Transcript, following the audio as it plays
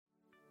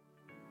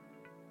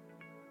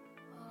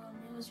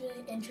was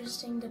really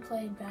interesting to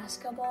play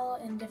basketball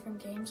and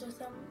different games with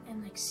them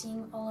and like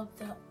seeing all of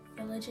the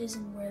villages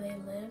and where they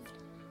lived.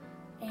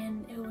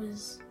 And it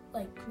was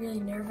like really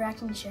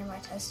nerve-wracking to share my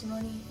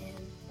testimony,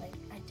 and like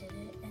I did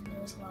it, and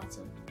there was lots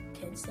of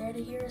kids there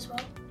to hear as well.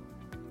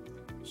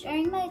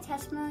 Sharing my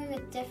testimony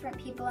with different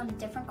people in a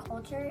different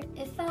culture,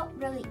 it felt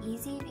really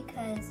easy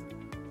because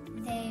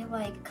they were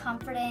like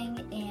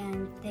comforting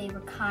and they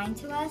were kind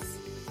to us,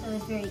 so it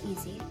was very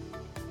easy.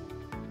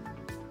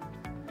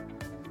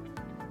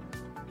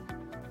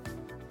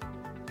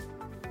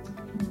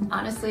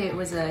 Honestly, it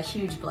was a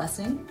huge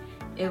blessing.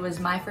 It was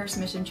my first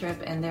mission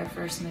trip and their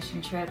first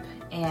mission trip,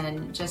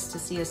 and just to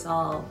see us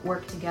all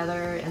work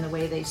together and the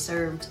way they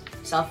served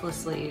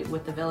selflessly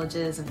with the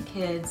villages and the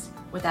kids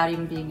without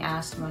even being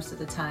asked most of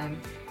the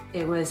time,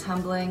 it was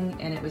humbling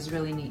and it was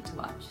really neat to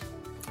watch.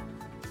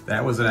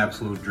 That was an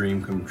absolute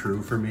dream come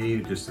true for me,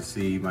 just to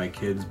see my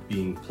kids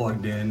being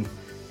plugged in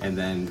and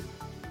then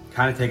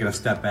kind of taking a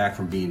step back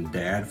from being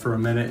dad for a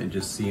minute and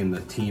just seeing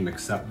the team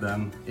accept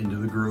them into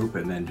the group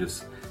and then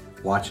just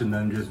watching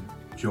them just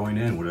join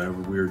in whatever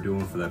we were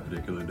doing for that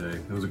particular day.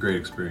 It was a great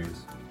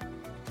experience.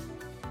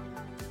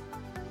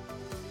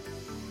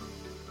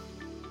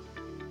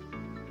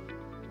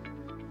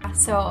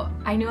 So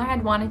I knew I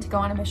had wanted to go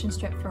on a mission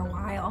trip for a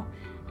while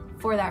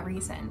for that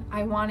reason.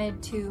 I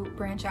wanted to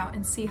branch out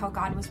and see how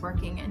God was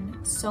working in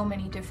so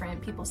many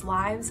different people's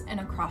lives and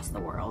across the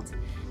world.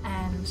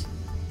 And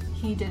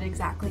He did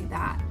exactly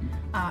that.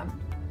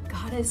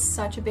 God is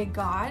such a big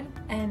God,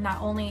 and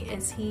not only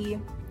is He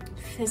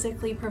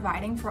physically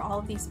providing for all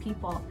of these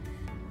people,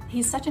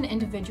 He's such an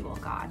individual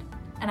God.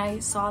 And I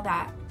saw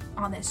that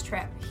on this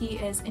trip. He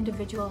is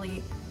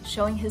individually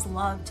showing His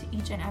love to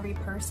each and every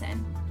person,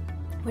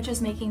 which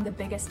is making the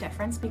biggest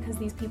difference because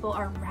these people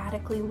are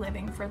radically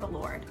living for the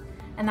Lord.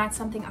 And that's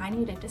something I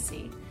needed to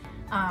see.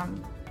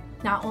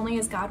 Not only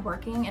is God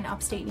working in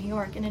upstate New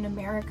York and in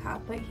America,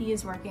 but He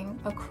is working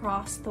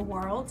across the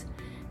world,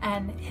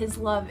 and His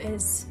love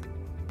is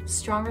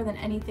stronger than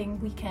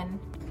anything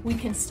we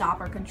can stop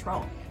or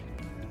control.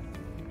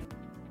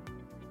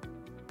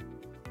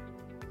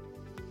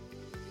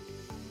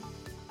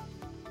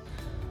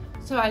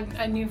 So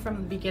I knew from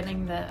the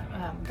beginning that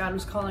God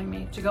was calling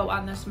me to go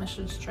on this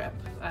missions trip.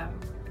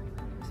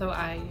 So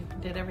I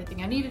did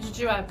everything I needed to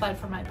do. I applied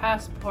for my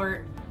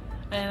passport,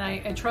 and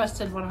I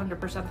trusted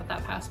 100%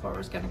 that passport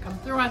was going to come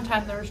through on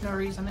time. There was no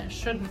reason it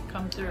shouldn't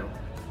come through.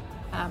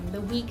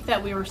 The week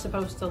that we were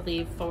supposed to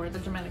leave for the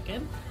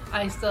Dominican,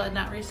 I still had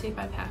not received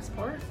my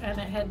passport, and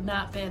it had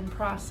not been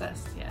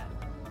processed yet.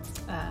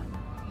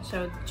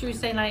 So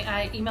Tuesday night,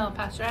 I emailed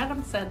Pastor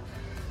Adam, said,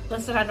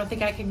 listen, I don't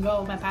think I can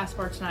go. My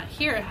passport's not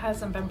here. It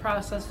hasn't been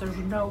processed. There's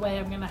no way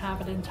I'm going to have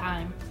it in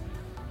time.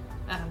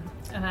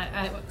 And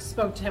I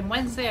spoke to him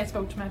Wednesday. I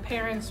spoke to my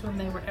parents when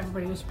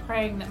everybody was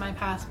praying that my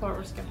passport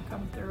was going to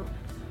come through.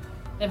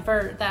 And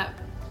for that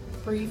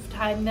brief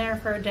time there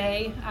for a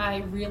day,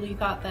 I really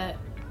thought that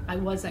I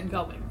wasn't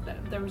going.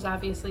 That there was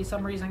obviously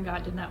some reason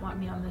God did not want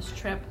me on this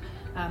trip.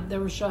 There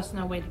was just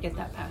no way to get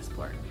that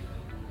passport.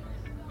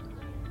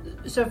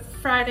 So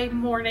Friday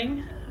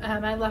morning,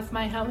 I left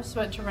my house,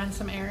 went to run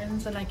some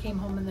errands, and I came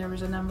home and there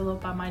was an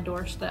envelope on my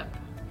doorstep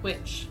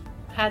which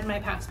had my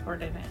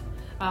passport in it,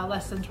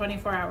 less than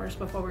 24 hours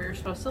before we were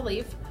supposed to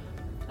leave.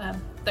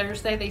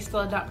 Thursday, they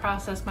still had not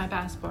processed my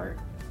passport.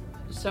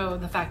 So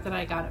the fact that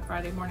I got it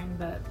Friday morning,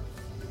 that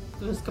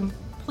it was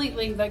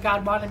completely that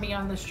God wanted me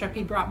on this trip.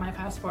 He brought my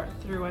passport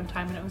through on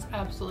time, and it was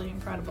absolutely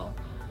incredible.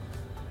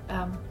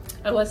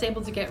 I was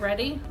able to get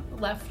ready,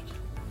 left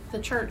the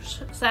church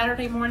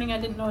Saturday morning. I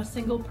didn't know a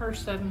single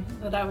person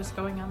that I was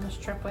going on this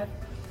trip with.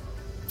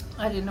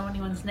 I didn't know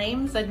anyone's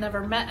names. I'd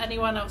never met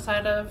anyone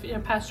outside of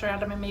Pastor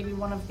Adam and maybe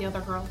one of the other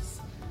girls.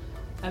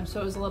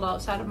 So it was a little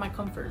outside of my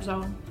comfort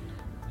zone.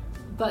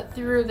 But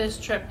through this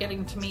trip,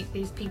 getting to meet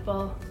these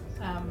people,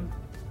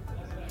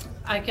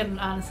 I can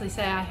honestly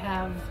say I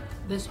have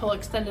this whole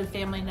extended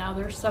family now.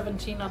 There's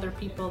 17 other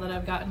people that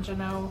I've gotten to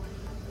know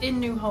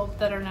in New Hope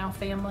that are now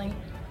family,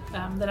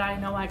 that I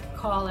know I could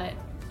call at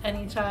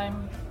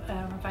anytime.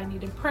 If I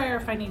needed prayer,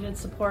 if I needed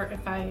support,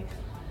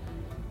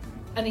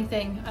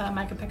 anything,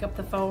 I could pick up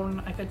the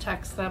phone, I could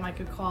text them, I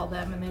could call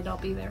them, and they'd all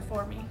be there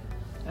for me.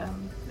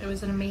 It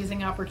was an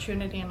amazing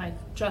opportunity, and I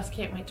just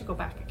can't wait to go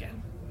back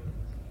again.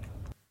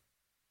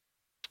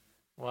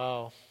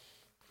 Wow.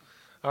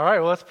 All right,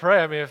 well, let's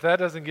pray. I mean, if that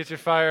doesn't get you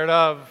fired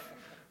up,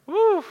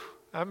 woo,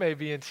 I may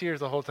be in tears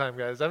the whole time,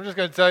 guys. I'm just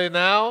going to tell you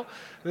now,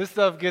 this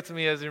stuff gets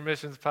me as your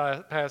missions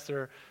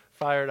pastor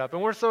fired up.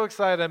 And we're so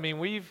excited. I mean,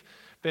 we've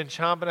been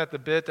chomping at the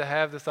bit to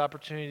have this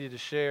opportunity to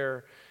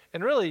share.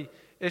 And really,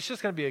 it's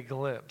just going to be a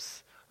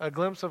glimpse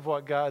of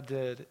what God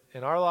did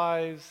in our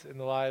lives, in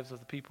the lives of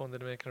the people in the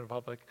Dominican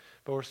Republic.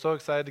 But we're so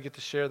excited to get to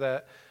share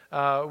that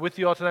with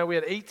you all tonight. We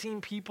had 18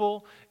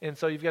 people, and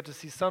so you've got to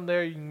see some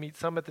there. You can meet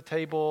some at the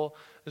table.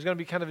 There's going to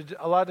be kind of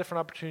a lot of different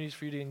opportunities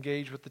for you to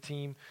engage with the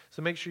team.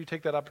 So make sure you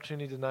take that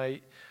opportunity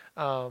tonight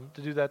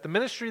to do that. The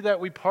ministry that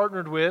we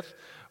partnered with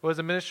was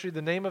a ministry,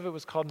 the name of it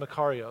was called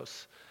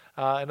Makarios.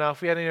 And now,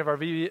 if we had any of our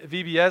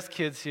VBS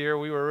kids here,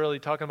 we were really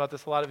talking about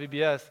this a lot at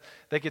VBS,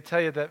 they could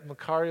tell you that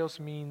Makarios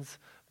means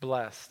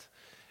blessed.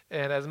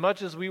 And as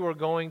much as we were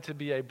going to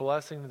be a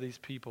blessing to these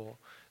people,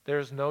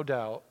 there's no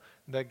doubt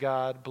that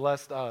God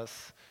blessed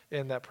us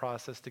in that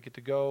process to get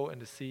to go and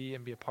to see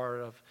and be a part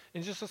of,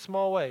 in just a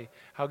small way,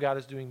 how God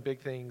is doing big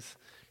things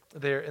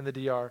there in the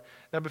DR.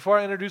 Now, before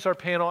I introduce our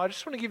panel, I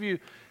just want to give you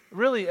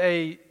really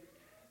a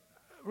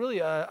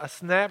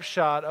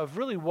snapshot of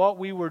really what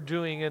we were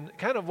doing and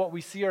kind of what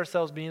we see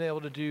ourselves being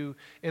able to do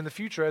in the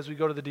future as we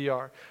go to the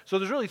DR. So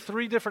there's really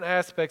three different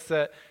aspects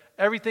that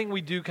everything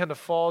we do kind of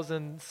falls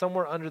in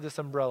somewhere under this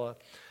umbrella.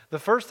 The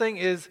first thing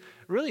is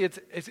really it's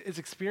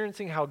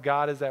experiencing how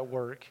God is at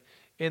work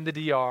in the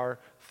DR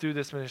through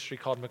this ministry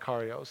called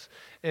Makarios.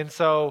 And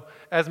so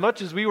as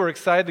much as we were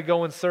excited to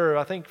go and serve,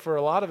 I think for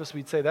a lot of us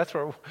we'd say that's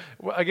where,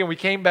 again, we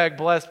came back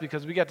blessed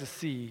because we got to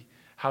see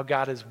how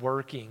God is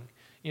working.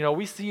 You know,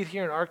 we see it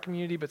here in our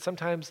community, but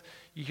sometimes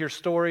you hear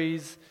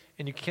stories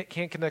and you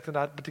can't connect the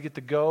dots, but to get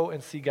to go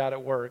and see God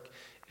at work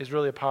is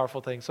really a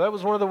powerful thing. So that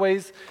was one of the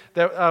ways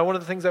that, one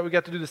of the things that we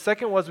got to do. The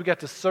second was we got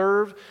to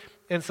serve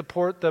and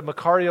support the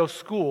Makarios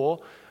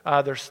school,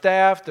 their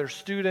staff, their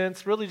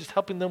students, really just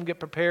helping them get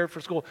prepared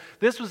for school.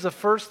 This was the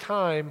first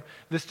time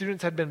the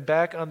students had been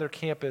back on their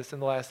campus in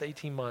the last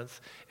 18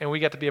 months, and we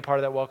got to be a part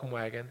of that welcome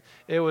wagon.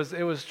 It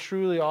was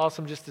truly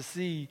awesome just to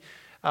see.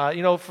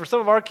 For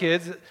some of our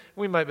kids,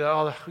 we might be, we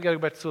got to go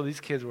back to school. These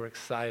kids were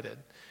excited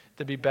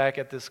to be back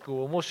at this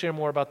school, and we'll share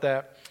more about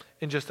that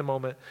in just a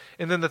moment.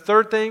 And then the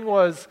third thing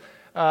was,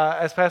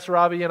 as Pastor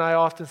Robbie and I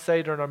often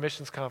say during our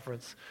missions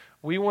conference,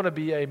 we want to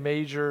be a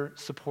major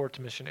support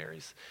to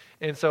missionaries.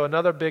 And so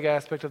another big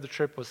aspect of the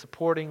trip was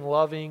supporting,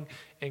 loving,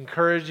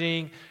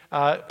 encouraging,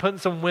 putting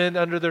some wind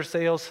under their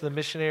sails to the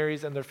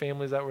missionaries and their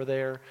families that were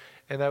there.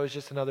 And that was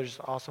just another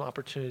awesome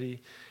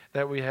opportunity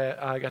that we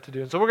got to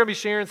do. And so we're going to be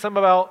sharing some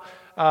about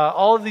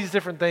all of these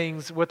different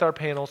things with our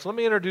panel. So let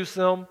me introduce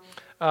them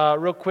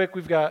real quick.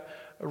 We've got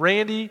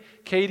Randy,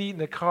 Katie,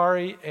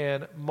 Nakari,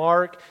 and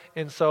Mark.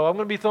 And so I'm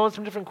going to be throwing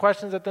some different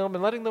questions at them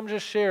and letting them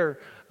just share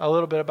a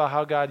little bit about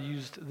how God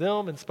used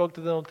them and spoke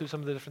to them through some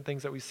of the different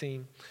things that we've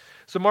seen.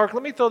 So Mark,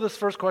 let me throw this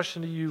first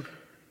question to you.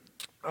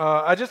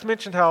 I just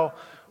mentioned how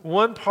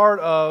one part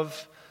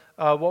of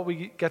what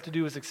we got to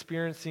do is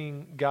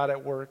experiencing God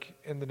at work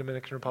in the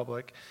Dominican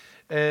Republic.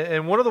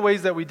 And one of the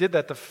ways that we did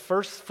that, the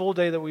first full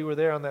day that we were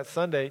there on that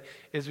Sunday,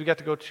 is we got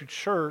to go to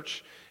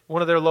church,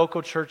 one of their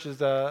local churches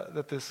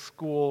that this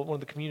school, one of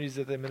the communities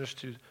that they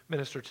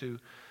minister to.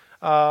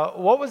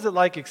 What was it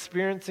like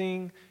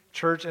experiencing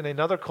church in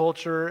another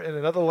culture, in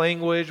another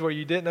language where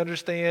you didn't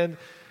understand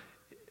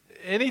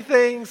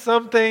anything,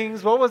 some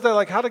things? What was that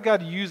like? How did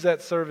God use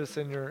that service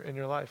in your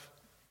life?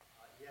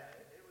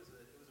 It was a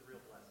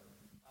real blessing.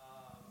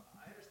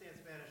 I understand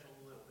Spanish a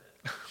little bit,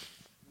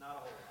 not a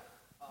whole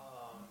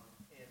lot.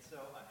 And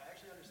so I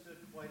actually understood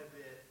quite a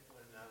bit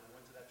when we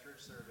went to that church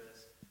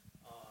service.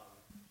 I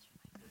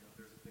don't know if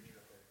there's a picture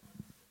up there.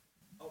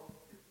 Oh,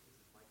 is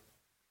this mic?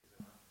 Is it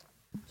on?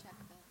 Check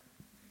that.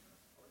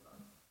 Oh, it's on.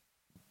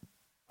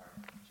 All right,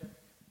 check.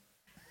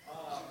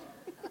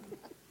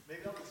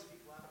 Maybe I'll just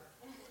speak louder.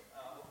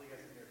 Hopefully you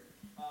guys can hear me.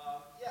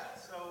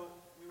 So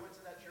we went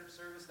to that church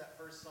service that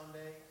first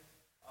Sunday,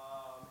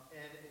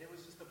 and it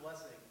was just a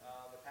blessing.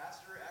 The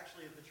pastor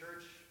actually of the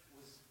church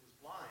was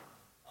blind,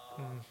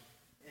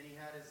 and he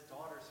had his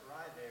daughter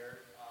Sarai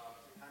there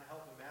to kind of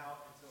help him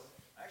out. And so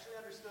I actually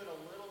understood a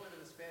little bit of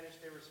the Spanish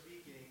they were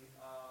speaking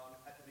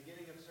at the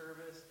beginning of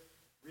service,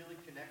 really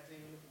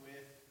connecting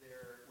with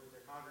their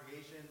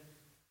congregation.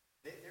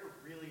 They're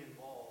really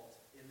involved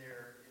in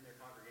their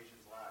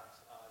congregation's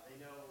lives.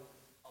 They know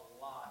a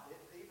lot.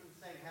 They even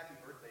sang happy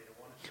birthday to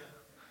one of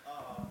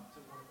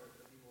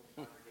the people in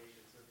the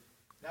congregation. So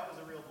that was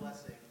a real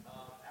blessing.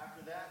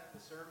 After that,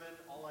 the sermon,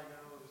 all I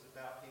know was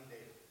about King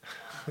David.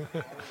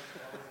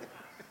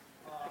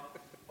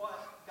 But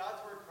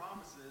God's word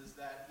promises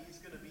that he's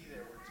going to be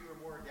there. Where two or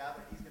more are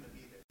gathered, he's going to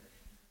be there.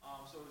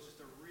 So it was just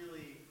a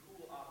really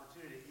cool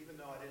opportunity, even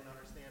though I didn't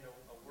understand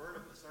a word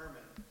of the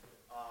sermon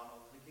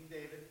of King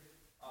David.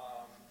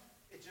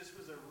 It just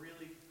was a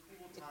really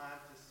cool time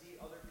to see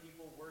other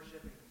people worship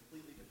and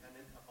completely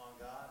dependent upon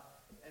God.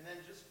 And then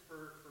just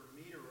for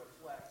me to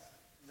reflect,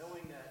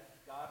 knowing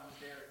that God was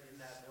there in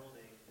that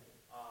building,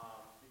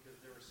 because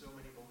there were so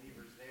many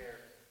believers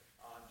there,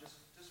 just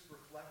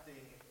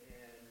reflecting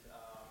and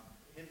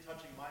him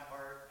touching my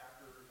heart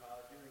after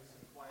doing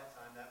some quiet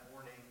time that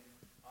morning.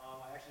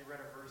 I actually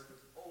read a verse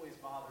that's always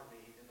bothered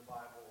me in the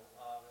Bible.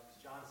 It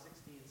was John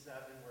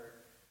 16:7, where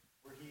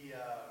he,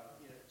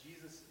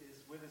 Jesus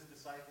is with his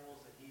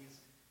disciples, and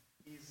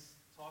he's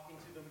talking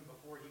to them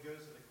before he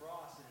goes to the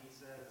cross, and he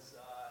says,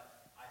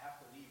 I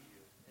have to leave you,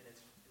 and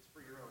it's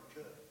for your own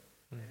good.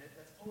 And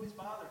that's always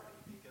bothered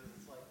me, because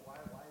it's like, why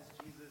is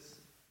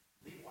Jesus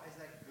leave? Why is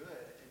that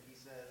good? And he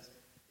says,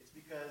 it's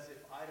because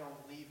if I don't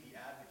leave, the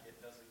advocate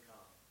doesn't come.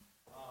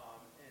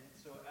 And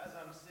so as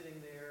I'm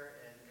sitting there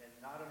and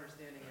not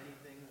understanding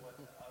anything what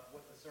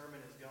the sermon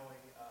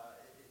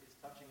is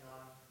touching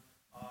on,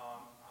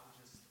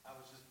 I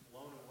was just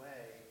blown away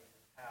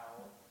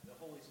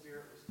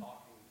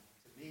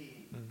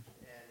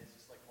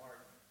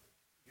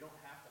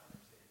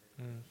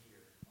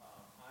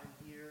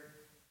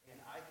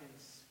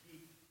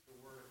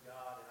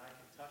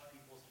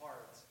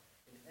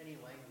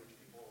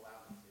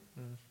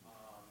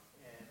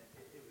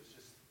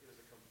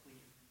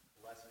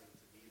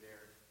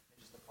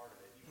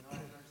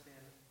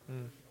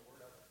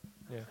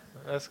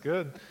That's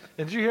good.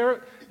 And did you hear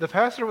it? The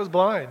pastor was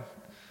blind.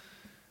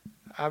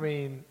 I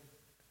mean,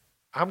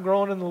 I'm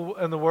growing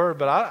in the Word,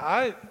 but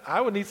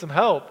I would need some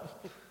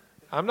help.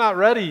 I'm not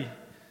ready.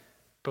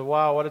 But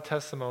wow, what a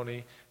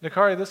testimony.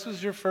 Nakari, this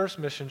was your first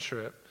mission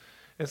trip.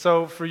 And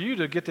so for you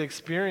to get to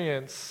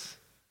experience,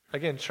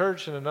 again,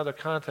 church in another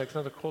context,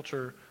 another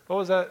culture, what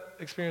was that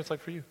experience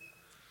like for you?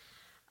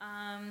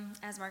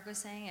 As Mark was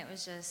saying, it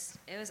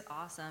was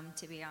awesome,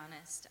 to be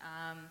honest.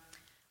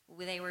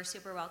 They were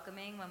super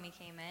welcoming when we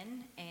came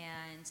in,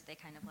 and they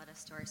kind of led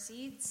us to our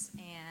seats,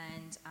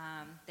 and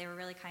they were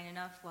really kind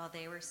enough while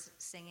they were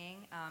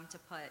singing to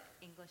put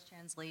English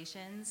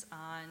translations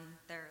on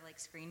their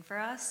screen for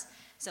us,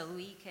 so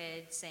we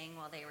could sing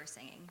while they were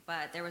singing.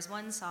 But there was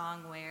one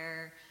song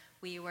where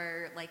we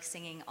were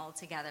singing all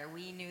together.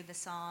 We knew the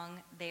song,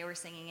 they were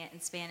singing it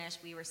in Spanish,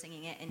 we were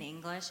singing it in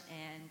English,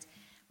 and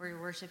we're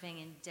worshiping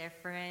in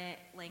different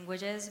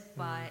languages,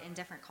 but in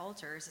different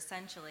cultures,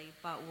 essentially,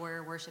 but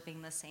we're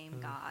worshiping the same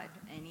God,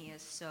 and he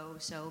is so,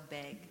 so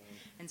big.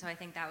 And so I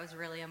think that was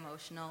really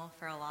emotional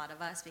for a lot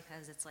of us,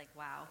 because it's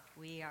wow,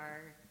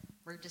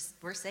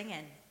 we're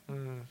singing.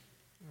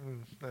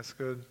 That's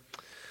good.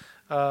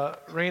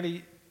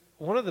 Randy,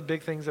 one of the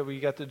big things that we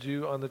got to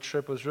do on the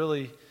trip was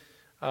really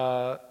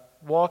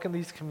walk in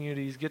these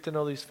communities, get to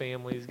know these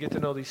families, get to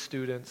know these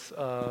students,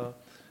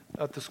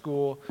 at the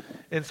school.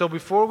 And so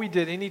before we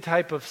did any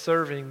type of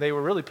serving, they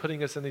were really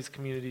putting us in these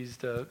communities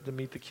to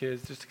meet the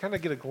kids, just to kind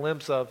of get a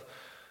glimpse of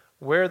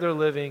where they're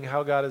living,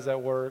 how God is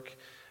at work.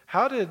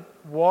 How did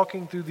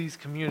walking through these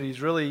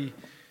communities really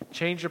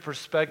change your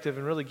perspective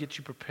and really get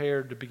you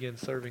prepared to begin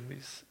serving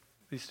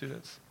these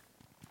students?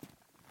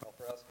 Well,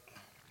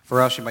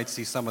 for us, you might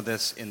see some of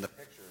this in the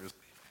pictures,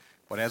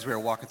 but as we were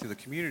walking through the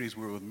communities,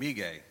 we were with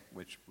Mige,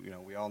 which,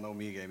 we all know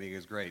Mige. Mige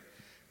is great.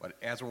 But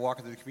as we're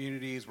walking through the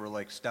communities,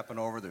 we're stepping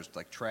over, there's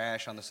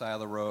trash on the side of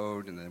the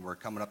road, and then we're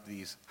coming up to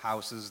these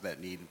houses that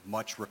need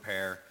much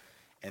repair.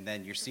 And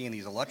then you're seeing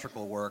these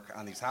electrical work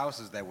on these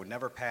houses that would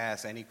never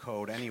pass any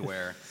code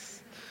anywhere.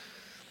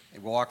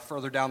 And we walk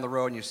further down the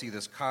road, and you see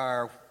this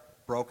car,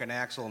 broken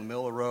axle in the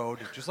middle of the road,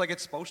 just like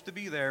it's supposed to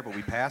be there, but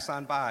we pass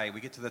on by. We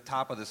get to the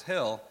top of this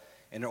hill,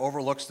 and it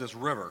overlooks this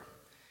river.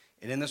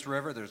 And in this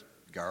river, there's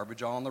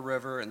garbage all in the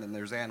river, and then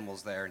there's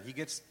animals there. And he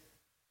gets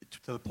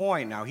to the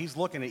point now, he's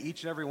looking at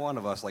each and every one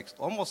of us,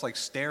 almost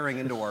staring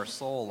into our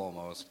soul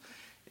almost.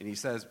 And he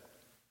says,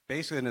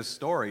 basically in his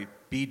story,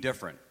 be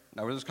different.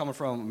 Now, this is coming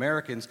from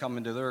Americans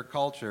coming to their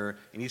culture,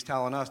 and he's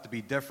telling us to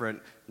be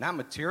different, not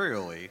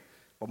materially,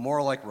 but more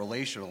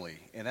relationally.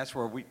 And that's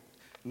where we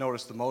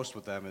notice the most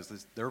with them, is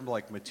this, they're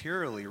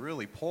materially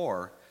really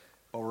poor,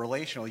 but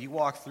relationally, you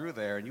walk through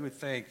there, and you would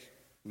think,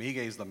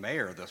 Mige's the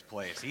mayor of this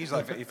place. He's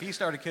if he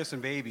started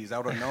kissing babies, I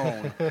would have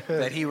known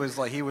that he was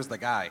the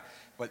guy.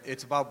 But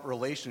it's about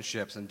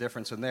relationships and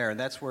difference in there, and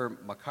that's where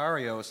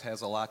Makarios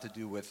has a lot to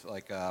do with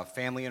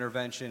family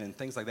intervention and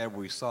things like that. Where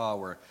we saw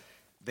where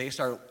they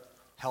start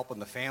helping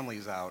the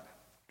families out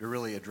to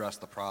really address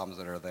the problems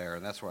that are there,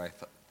 and that's where I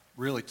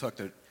really took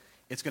to.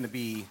 It's going to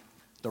be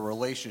the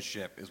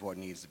relationship is what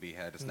needs to be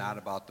had. It's not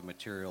about the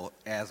material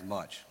as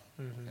much.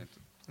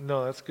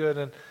 No, that's good.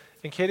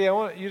 And Katie, I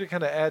want you to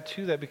kind of add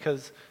to that,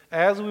 because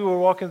as we were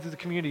walking through the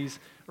communities,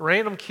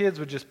 random kids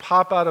would just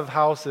pop out of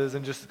houses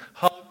and just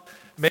hug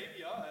maybe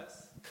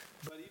us,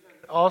 but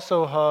even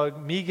also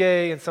hug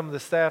Mige and some of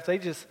the staff. They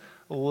just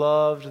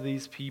loved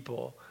these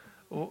people.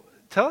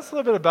 Tell us a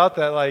little bit about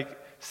that,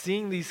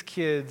 seeing these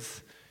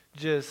kids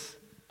just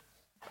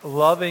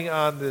loving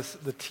on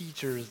the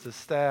teachers, the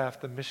staff,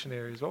 the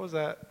missionaries. What was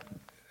that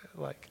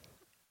like?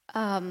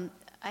 I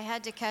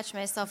had to catch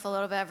myself a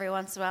little bit every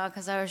once in a while,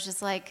 because I was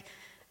just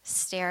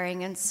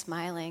staring and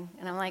smiling,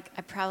 and I'm I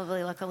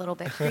probably look a little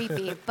bit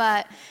creepy,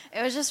 but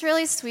it was just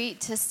really sweet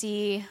to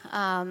see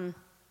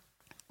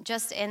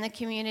just in the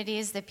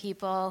communities, the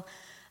people,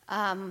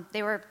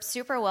 they were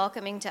super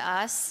welcoming to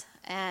us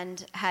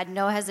and had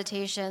no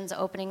hesitations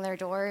opening their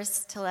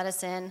doors to let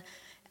us in.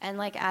 And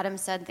like Adam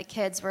said, the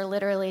kids were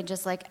literally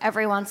just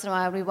every once in a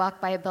while we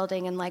walk by a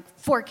building and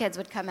 4 kids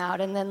would come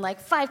out, and then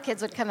 5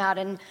 kids would come out,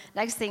 and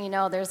next thing you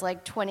know, there's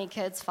 20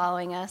 kids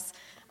following us,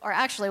 or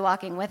actually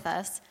walking with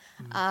us.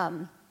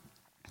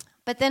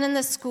 But then in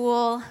the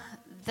school,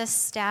 the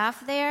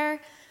staff there,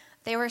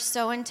 they were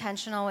so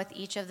intentional with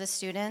each of the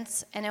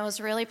students, and it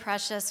was really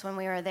precious when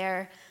we were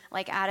there.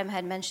 Like Adam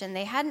had mentioned,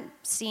 they hadn't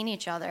seen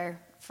each other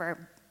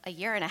for a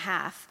year and a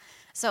half.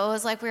 So it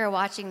was we were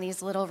watching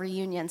these little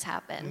reunions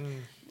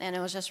happen. And it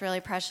was just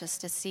really precious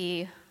to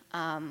see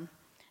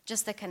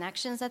just the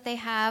connections that they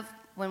have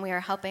when we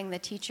were helping the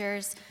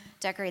teachers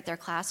decorate their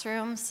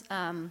classrooms.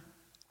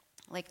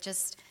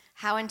 Just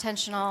how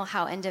intentional,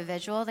 how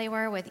individual they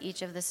were with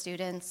each of the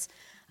students.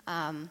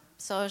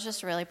 So it was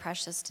just really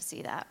precious to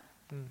see that.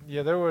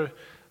 Yeah, there were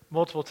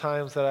multiple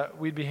times that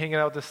we'd be hanging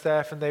out with the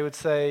staff, and they would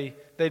say,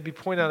 they'd be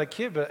pointing out a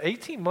kid, but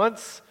 18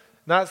 months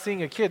not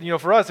seeing a kid.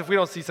 For us, if we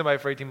don't see somebody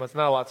for 18 months,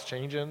 not a lot's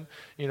changing.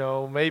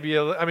 Maybe,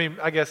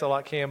 I guess a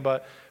lot can,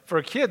 but for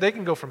a kid, they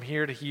can go from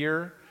here to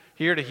here,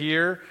 here to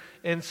here.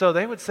 And so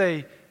they would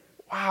say,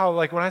 wow,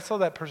 like when I saw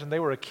that person, they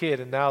were a kid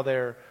and now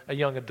they're a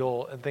young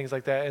adult and things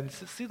like that. And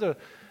to see the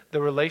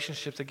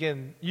relationships,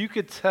 again, you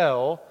could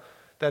tell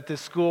that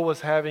this school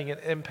was having an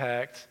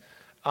impact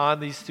on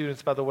these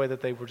students by the way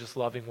that they were just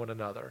loving one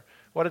another.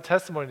 What a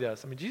testimony to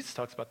us. I mean, Jesus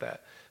talks about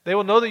that. They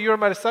will know that you are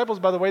my disciples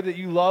by the way that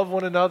you love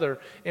one another.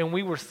 And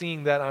we were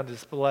seeing that on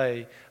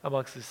display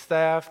amongst the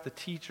staff, the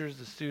teachers,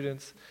 the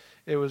students.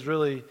 It was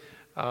really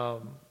a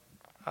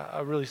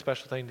really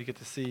special thing to get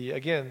to see.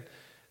 Again,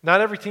 not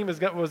every team is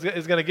going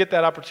to get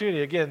that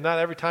opportunity. Again, not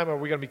every time are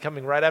we going to be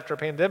coming right after a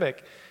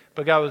pandemic.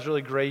 But God was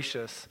really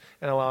gracious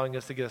in allowing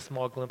us to get a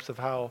small glimpse of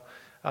how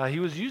he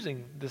was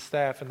using the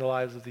staff and the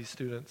lives of these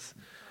students.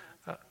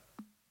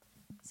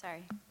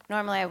 Sorry.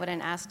 Normally I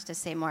wouldn't ask to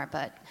say more,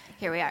 but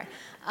here we are.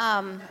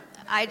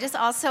 I just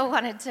also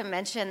wanted to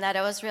mention that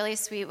it was really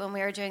sweet when we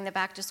were doing the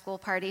back-to-school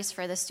parties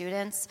for the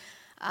students.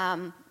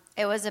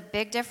 It was a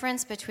big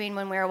difference between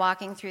when we were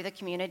walking through the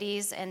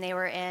communities and they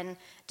were in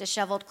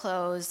disheveled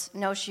clothes,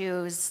 no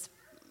shoes,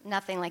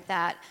 nothing like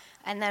that.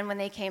 And then when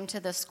they came to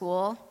the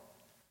school,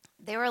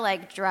 they were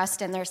like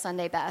dressed in their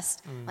Sunday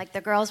best. Like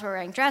the girls were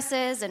wearing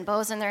dresses and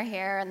bows in their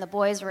hair, and the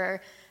boys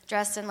were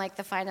dressed in like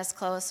the finest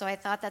clothes. So I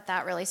thought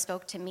that really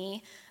spoke to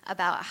me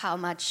about how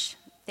much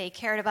they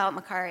cared about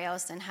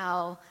Makarios and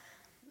how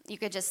you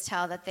could just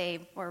tell that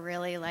they were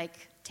really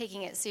like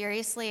taking it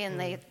seriously and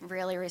they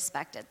really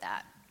respected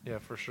that. Yeah,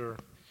 for sure.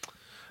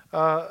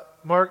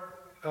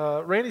 Mark,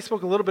 Randy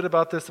spoke a little bit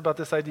about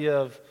this idea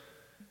of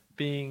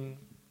being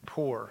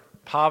poor,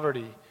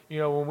 poverty. You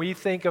know, when we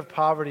think of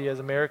poverty as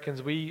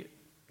Americans, we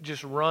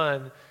just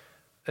run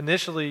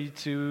initially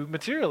to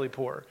materially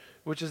poor,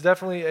 which is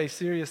definitely a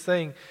serious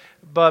thing.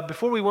 But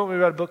before we went, we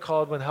read a book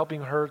called When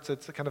Helping Hurts.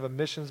 It's a kind of a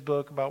missions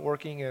book about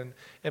working in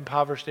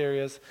impoverished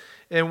areas.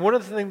 And one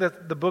of the things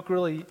that the book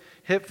really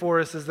hit for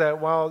us is that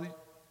while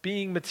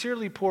being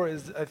materially poor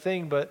is a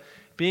thing, but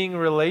being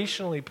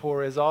relationally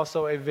poor is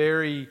also a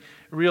very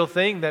real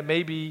thing that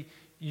maybe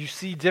you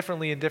see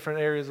differently in different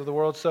areas of the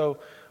world. So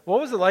what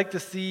was it like to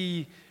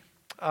see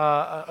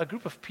a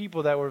group of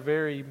people that were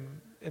very,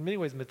 in many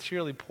ways,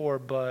 materially poor,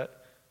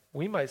 but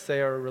we might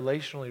say are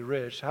relationally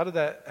rich? How did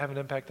that have an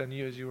impact on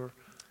you as you were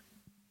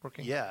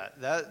working? Yeah,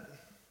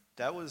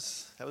 that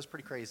was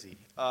pretty crazy.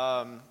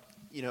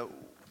 You know,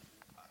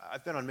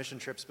 I've been on mission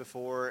trips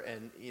before,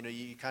 and you know,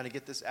 you kind of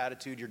get this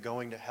attitude: you're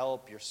going to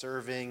help, you're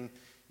serving.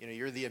 You know,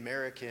 you're the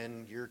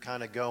American. You're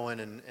kind of going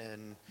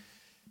and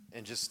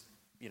just,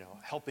 you know,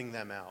 helping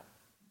them out.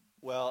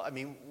 Well, I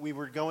mean, we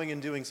were going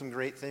and doing some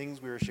great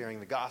things. We were sharing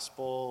the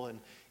gospel and,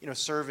 you know,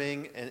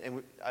 serving.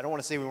 And I don't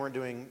want to say we weren't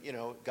doing, you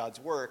know, God's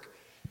work,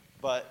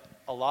 but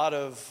a lot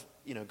of,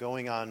 you know,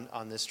 going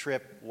on this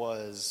trip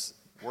was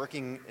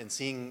working and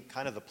seeing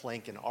kind of the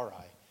plank in our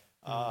eye.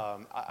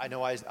 I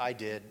know I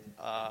did.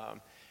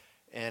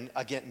 And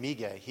again,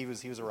 Miguel, he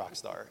was a rock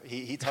star.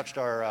 He touched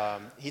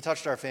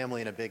our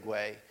family in a big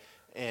way,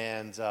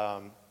 and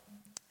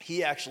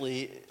he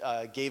actually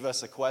gave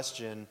us a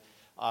question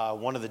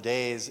one of the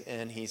days,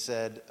 and he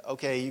said,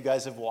 "Okay, you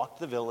guys have walked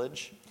the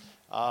village.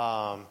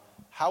 How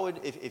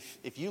would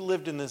if you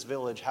lived in this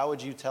village, how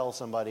would you tell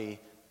somebody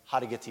how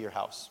to get to your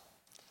house?"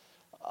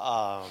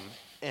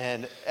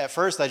 And at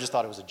first, I just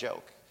thought it was a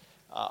joke,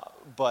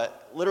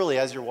 but literally,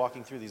 as you're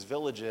walking through these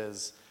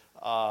villages.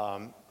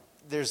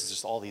 There's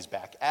just all these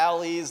back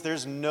alleys.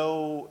 There's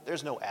no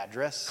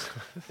address.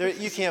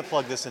 You can't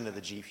plug this into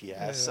the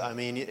GPS. Yeah. I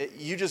mean,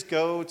 you just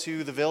go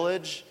to the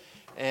village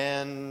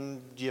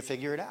and you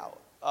figure it out.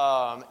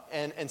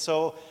 And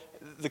so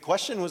the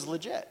question was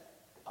legit.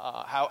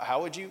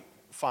 How would you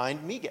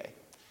find Miguel?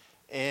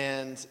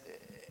 And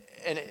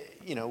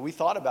you know, we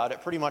thought about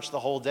it pretty much the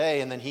whole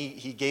day, and then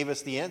he gave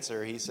us the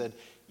answer. He said,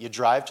 you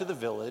drive to the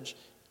village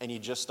and you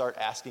just start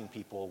asking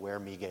people where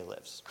Miguel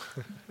lives.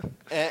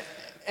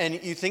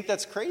 And you think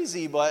that's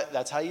crazy, but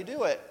that's how you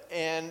do it.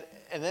 And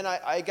then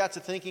I got to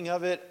thinking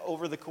of it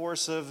over the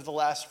course of the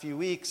last few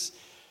weeks.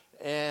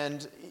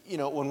 And, you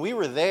know, when we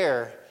were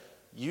there,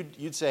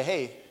 you'd say,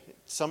 hey,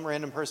 some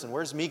random person,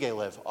 where's Miguel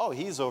live? Oh,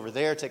 he's over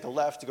there, take a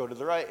left to go to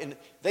the right. And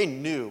they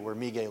knew where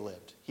Miguel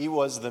lived. He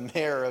was the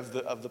mayor of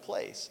the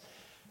place.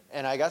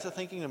 And I got to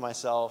thinking to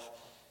myself,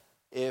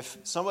 if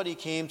somebody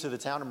came to the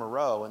town of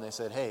Moreau and they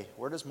said, hey,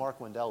 where does Mark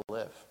Wendell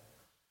live?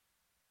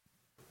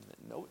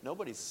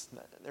 Nobody's,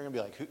 they're going to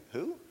be like,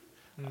 who?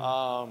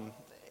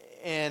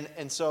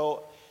 And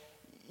so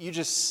you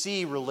just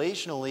see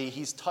relationally,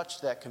 he's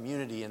touched that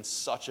community in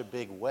such a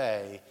big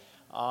way.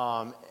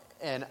 And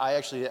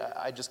I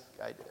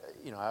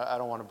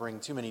don't want to bring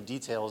too many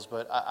details,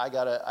 but I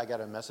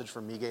got a message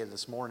from Miguel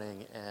this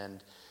morning,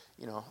 and,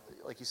 you know,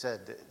 like you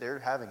said, they're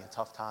having a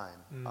tough time,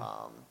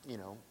 you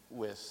know,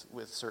 with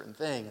certain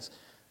things,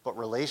 but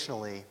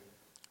relationally,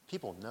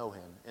 people know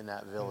him in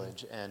that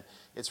village, and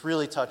it's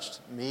really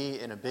touched me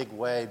in a big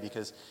way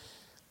because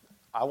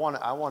I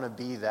want to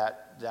be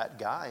that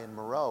guy in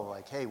Moreau.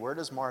 Like, hey, where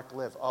does Mark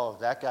live? Oh,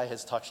 that guy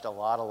has touched a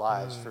lot of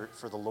lives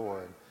for the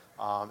Lord.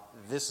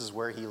 This is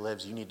where he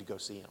lives. You need to go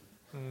see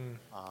him.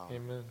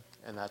 Amen.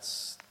 And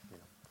that's, you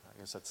know, I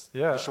guess that's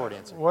the short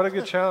answer. What a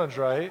good challenge,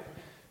 right?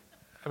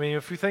 I mean,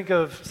 if we think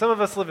of, some of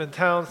us live in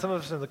town, some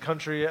of us in the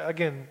country,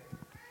 again,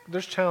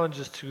 there's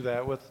challenges to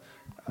that with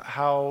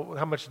how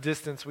much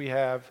distance we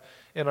have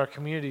in our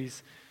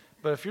communities.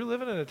 But if you're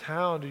living in a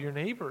town, do your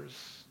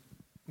neighbors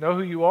know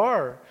who you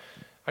are?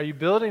 Are you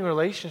building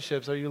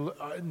relationships? Are you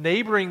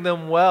neighboring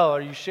them well?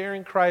 Are you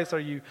sharing Christ? Are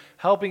you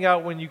helping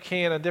out when you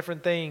can on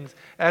different things?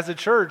 As a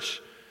church,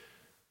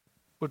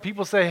 would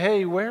people say,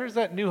 hey, where is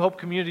that New Hope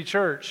Community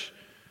Church?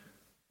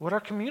 Would our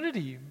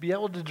community be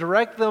able to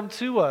direct them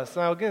to us?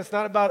 Now, again, it's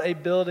not about a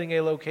building,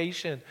 a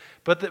location,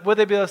 but would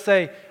they be able to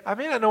say, I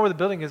may not know where the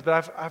building is,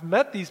 but I've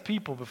met these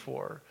people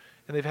before,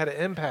 and they've had an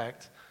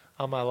impact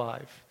on my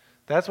life.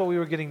 That's what we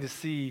were getting to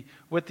see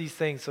with these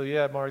things. So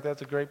yeah, Mark,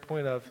 that's a great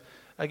point of,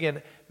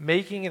 again,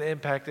 making an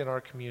impact in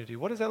our community.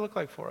 What does that look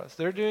like for us?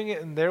 They're doing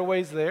it in their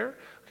ways there.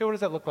 Okay, what does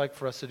that look like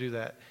for us to do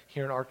that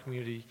here in our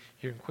community,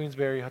 here in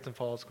Queensbury, Hudson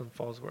Falls,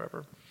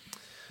 wherever?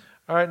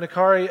 All right,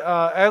 Nakari,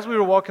 as we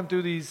were walking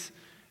through these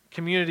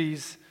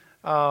communities,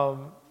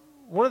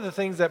 one of the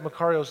things that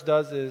Makarios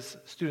does is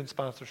student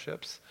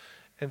sponsorships.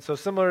 And so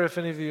similar, if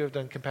any of you have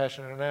done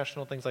Compassion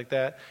International, things like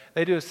that,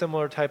 they do a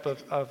similar type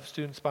of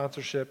student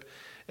sponsorship.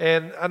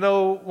 And I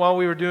know while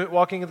we were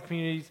walking in the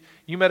communities,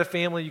 you met a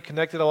family, you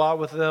connected a lot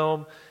with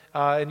them,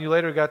 and you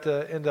later got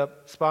to end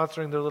up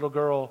sponsoring their little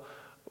girl.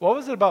 What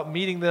was it about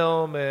meeting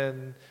them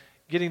and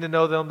getting to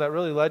know them that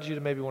really led you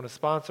to maybe want to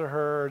sponsor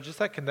her, or just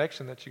that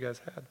connection that you guys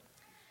had?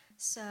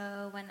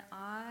 So when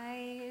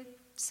I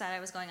said I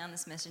was going on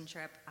this mission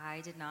trip,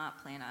 I did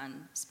not plan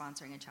on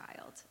sponsoring a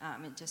child.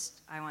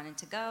 I wanted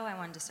to go, I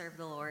wanted to serve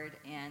the Lord,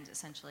 and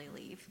essentially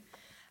leave.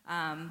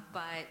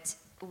 But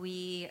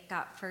we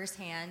got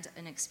firsthand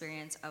an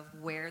experience of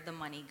where the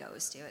money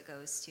goes to. It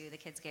goes to, the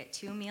kids get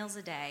 2 meals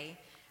a day,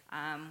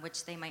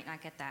 which they might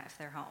not get that if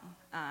they're home.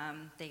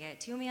 They get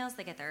 2 meals,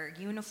 they get their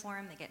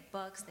uniform, they get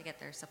books, they get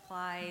their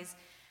supplies.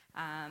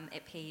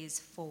 It pays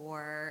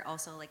for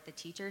also like the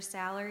teachers'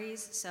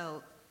 salaries.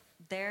 So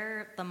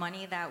the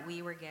money that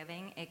we were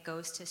giving, it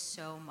goes to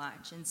so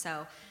much. And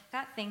so I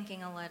got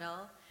thinking a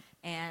little,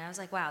 and I was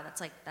like, wow,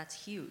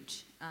 that's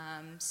huge.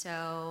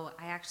 So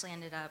I actually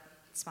ended up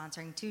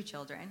sponsoring 2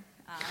 children.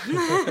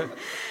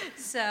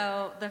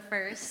 So the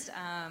first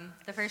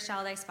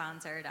child I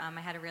sponsored, I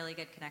had a really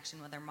good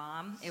connection with her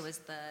mom. It was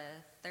the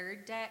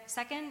third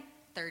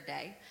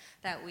day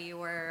that we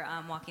were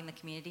walking the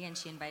community, and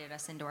she invited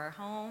us into her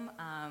home.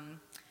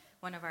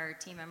 One of our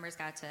team members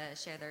got to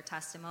share their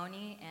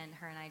testimony, and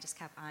her and I just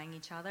kept eyeing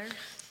each other,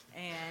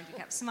 and we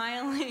kept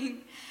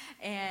smiling,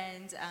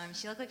 and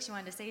she looked like she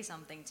wanted to say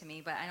something to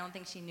me, but I don't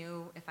think she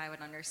knew if I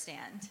would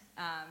understand.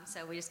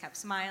 So we just kept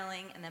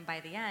smiling, and then by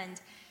the end,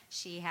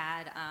 she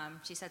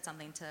said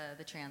something to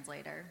the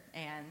translator,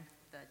 and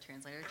the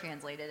translator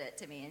translated it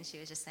to me, and she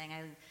was just saying,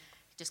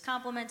 just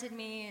complimented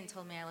me and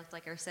told me I looked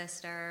like her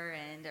sister,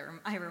 and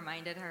I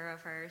reminded her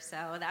of her,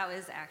 so that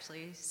was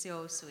actually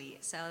so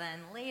sweet. So then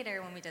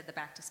later, when we did the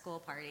back-to-school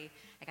party,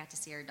 I got to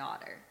see her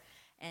daughter.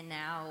 And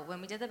now,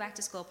 when we did the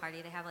back-to-school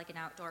party, they have like an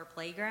outdoor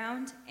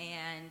playground,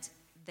 and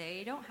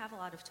they don't have a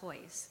lot of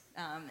toys.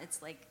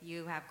 It's like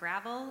you have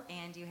gravel,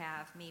 and you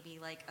have maybe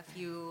like a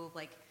few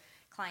like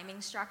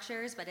climbing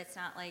structures, but it's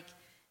not like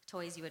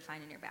toys you would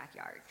find in your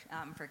backyard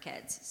for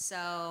kids.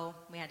 So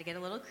we had to get a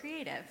little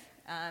creative.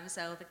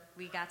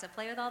 We got to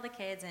play with all the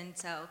kids, and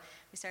so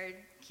we started,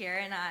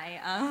 Kira and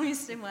I,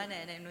 we went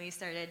in and we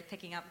started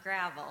picking up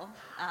gravel,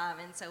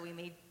 and so we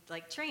made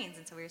like trains,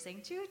 and so we were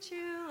saying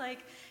choo-choo, like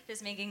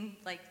just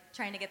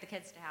trying to get the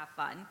kids to have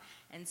fun.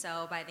 And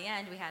so by the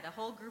end, we had a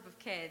whole group of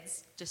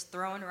kids just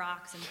throwing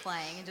rocks and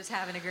playing and just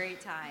having a great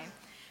time.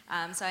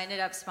 So I ended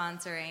up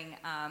sponsoring,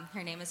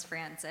 her name is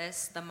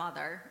Frances, the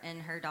mother,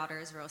 and her daughter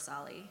is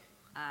Rosalie.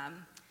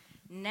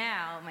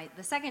 Now,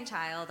 the second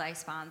child I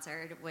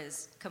sponsored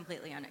was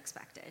completely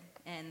unexpected,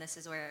 and this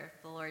is where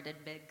the Lord did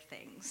big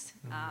things.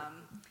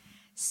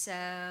 So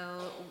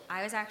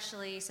I was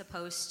actually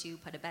supposed to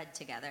put a bed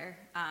together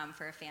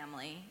for a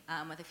family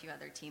with a few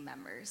other team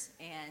members,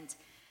 and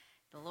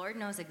the Lord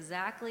knows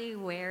exactly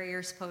where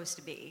you're supposed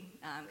to be,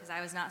 because I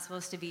was not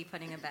supposed to be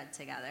putting a bed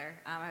together.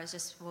 I was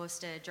just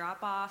supposed to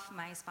drop off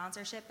my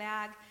sponsorship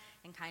bag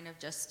and kind of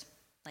just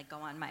like go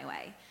on my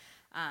way.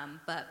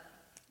 But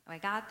I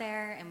got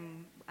there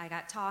and I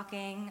got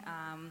talking.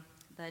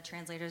 The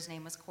translator's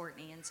name was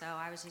Courtney, and so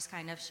I was just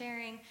kind of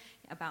sharing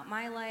about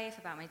my life,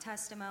 about my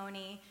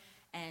testimony,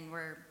 and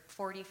we're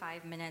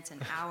 45 minutes,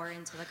 an hour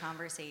into the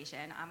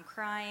conversation. I'm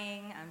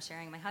crying, I'm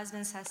sharing my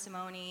husband's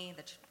testimony,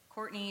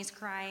 Courtney's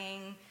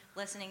crying,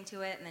 listening to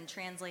it, and then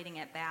translating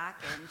it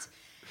back, and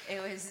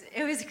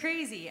it was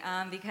crazy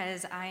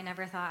because I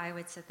never thought I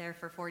would sit there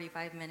for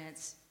 45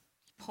 minutes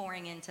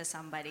pouring into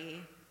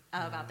somebody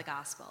about the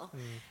gospel.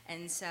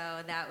 And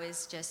so that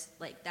was just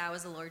that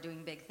was the Lord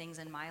doing big things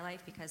in my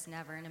life, because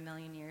never in a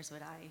million years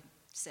would I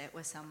sit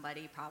with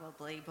somebody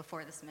probably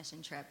before this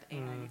mission trip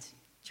and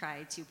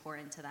try to pour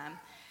into them.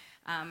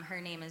 Her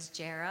name is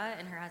Jera,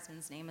 and her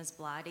husband's name is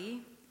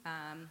Bloody.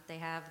 They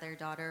have their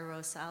daughter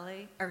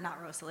Louisani.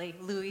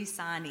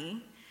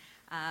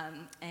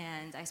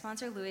 And I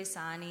sponsored Louis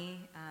Sani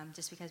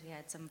just because we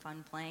had some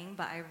fun playing,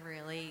 but I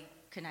really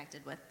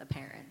connected with the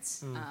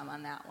parents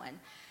on that one.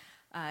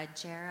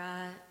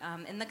 Jera,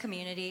 in the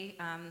community,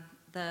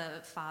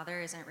 the father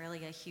isn't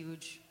really a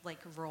huge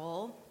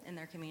role in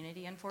their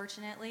community,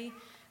 unfortunately.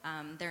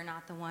 They're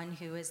not the one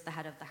who is the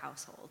head of the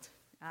household.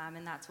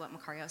 And that's what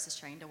Makarios is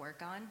trying to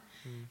work on.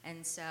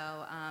 And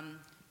so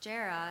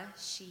Jera,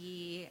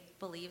 she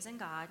believes in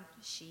God.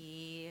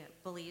 She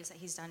believes that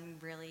he's done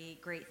really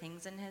great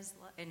things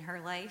in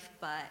her life,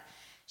 but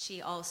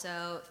she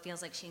also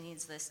feels like she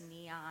needs this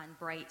neon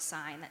bright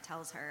sign that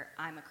tells her,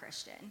 I'm a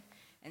Christian.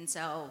 And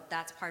so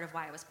that's part of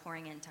why I was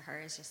pouring into her,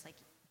 is just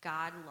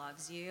God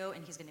loves you,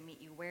 and he's going to meet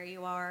you where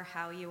you are,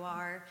 how you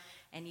are,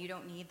 and you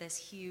don't need this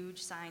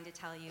huge sign to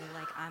tell you,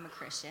 I'm a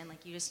Christian.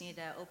 You just need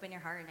to open your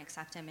heart and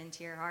accept him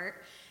into your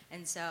heart.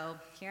 And so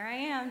here I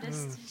am,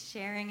 just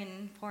sharing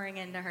and pouring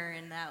into her,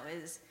 and that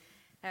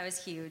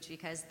was huge,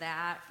 because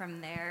that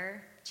from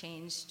there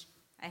changed.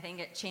 I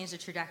think it changed the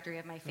trajectory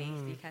of my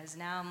faith, because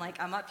now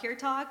I'm up here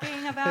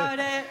talking about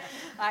it.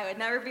 I would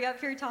never be up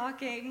here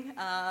talking.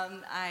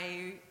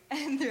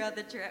 And throughout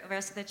the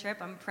rest of the trip,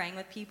 I'm praying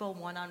with people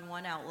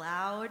one-on-one out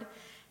loud,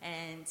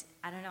 and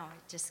I don't know,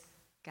 just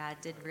God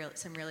did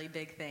some really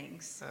big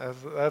things.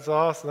 That's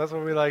awesome. That's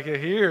what we like to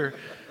hear.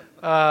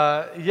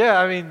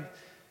 I mean,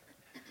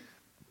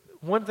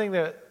 one thing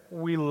that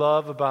we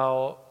love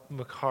about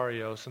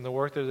Makarios and the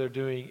work that they're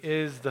doing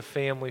is the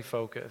family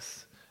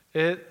focus.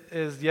 It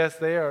is, yes,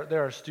 they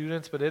are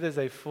students, but it is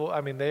a full,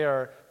 they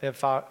have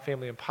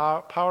family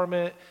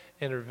empowerment,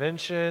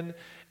 intervention,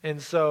 and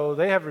so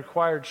they have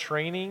required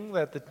training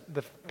that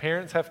the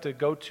parents have to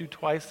go to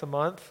twice a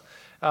month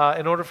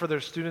in order for their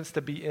students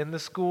to be in the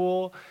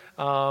school.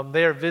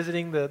 They are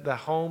visiting the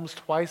homes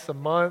twice a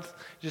month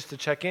just to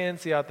check in,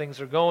 see how things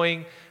are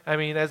going.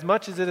 As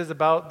much as it is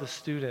about the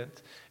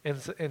student and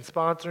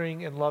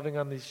sponsoring and loving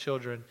on these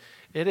children,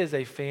 it is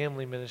a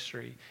family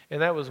ministry.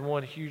 And that was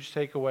one huge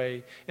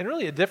takeaway, and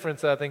really a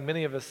difference that I think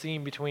many of us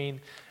seen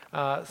between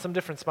some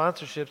different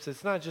sponsorships.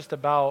 It's not just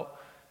about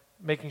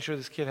making sure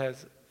this kid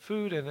has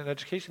food and an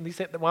education.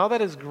 While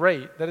that is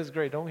great,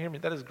 don't hear me,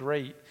 that is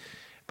great.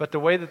 But the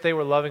way that they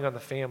were loving on the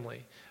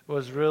family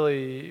was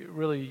really,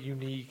 really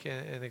unique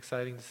and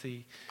exciting to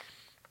see.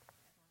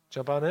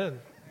 Jump on in.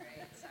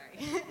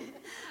 Sorry.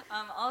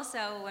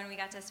 Also, when we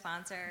got to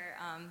sponsor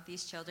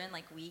these children,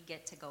 we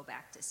get to go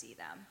back to see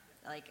them.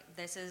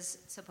 This is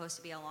supposed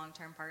to be a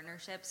long-term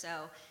partnership,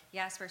 so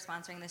yes, we're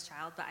sponsoring this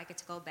child, but I get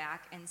to go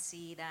back and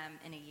see them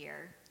in a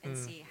year and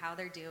see how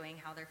they're doing,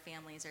 how their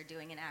families are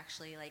doing, and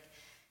actually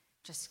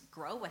just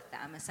grow with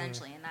them,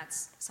 essentially. And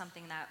that's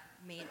something that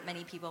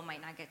many people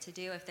might not get to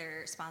do if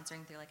they're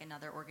sponsoring through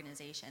another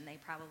organization. They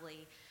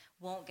probably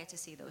won't get to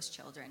see those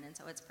children, and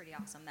so it's pretty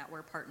awesome that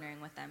we're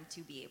partnering with them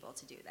to be able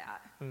to do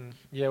that.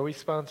 Yeah, we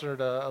sponsored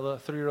a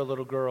 3-year-old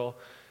little girl,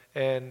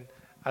 and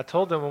I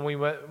told them when we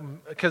went,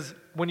 because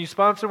when you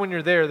sponsor when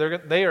you're there,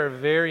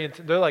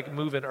 they're like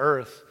moving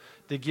earth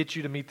to get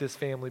you to meet this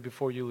family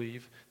before you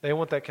leave. They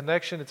want that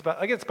connection. It's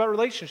about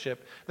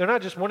relationship. They're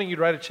not just wanting you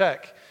to write a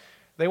check.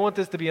 They want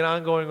this to be an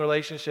ongoing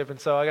relationship. And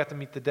so I got to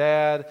meet the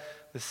dad,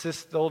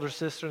 the older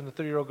sister, and the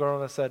 3-year-old girl,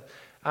 and I said,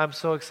 I'm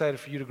so excited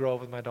for you to grow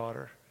up with my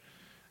daughter.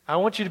 I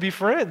want you to be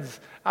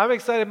friends. I'm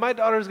excited. My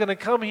daughter is going to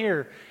come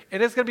here,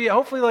 and it's going to be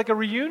hopefully like a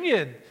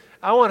reunion.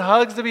 I want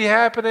hugs to be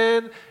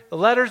happening,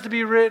 letters to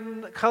be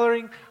written,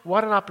 coloring.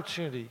 What an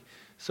opportunity.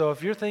 So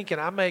if you're thinking,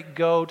 I might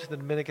go to the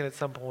Dominican at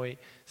some point,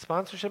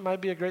 sponsorship might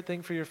be a great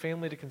thing for your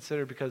family to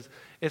consider, because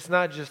it's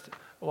not just,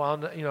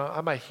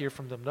 I might hear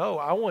from them. No,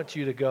 I want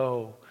you to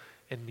go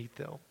and meet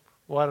them.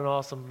 What an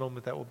awesome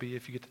moment that will be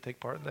if you get to take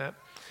part in that.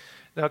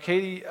 Now,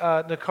 Katie,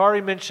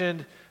 Nakari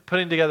mentioned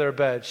putting together a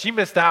bed. She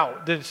missed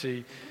out, didn't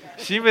she?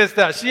 She missed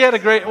out. She had a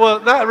great,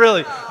 not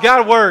really.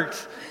 God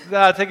worked.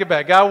 Take it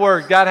back. God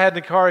worked. God had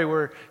Nakari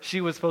where she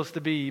was supposed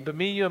to be. But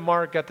me, you, and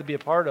Mark got to be a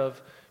part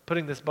of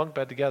putting this bunk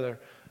bed together.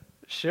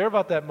 Share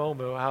about that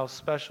moment, how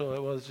special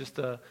it was, just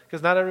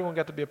because not everyone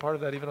got to be a part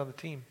of that, even on the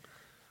team.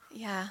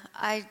 Yeah,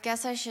 I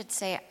guess I should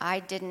say I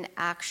didn't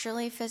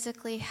actually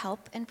physically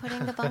help in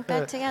putting the bunk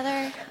bed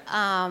together.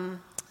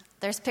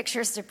 There's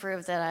pictures to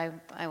prove that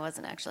I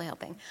wasn't actually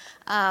helping.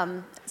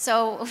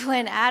 So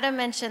when Adam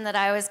mentioned that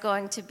I was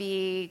going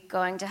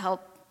to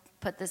help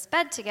put this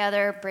bed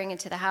together, bring it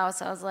to the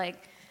house, I was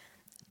like,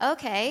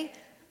 okay,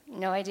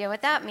 no idea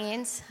what that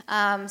means.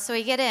 So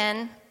we get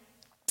in,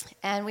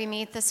 and we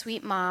meet the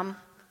sweet mom.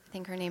 I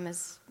think her name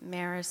is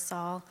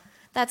Marisol.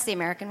 That's the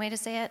American way to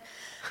say it.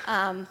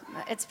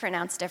 It's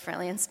pronounced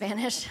differently in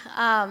Spanish.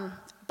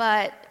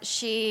 But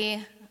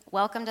she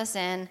welcomed us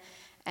in,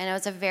 and it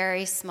was a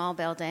very small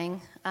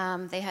building.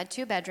 They had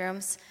 2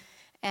 bedrooms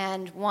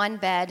and 1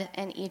 bed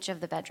in each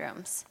of the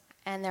bedrooms.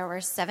 And there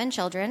were 7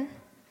 children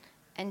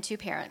and 2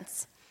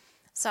 parents.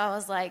 So I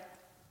was like,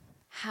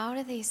 how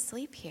do they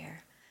sleep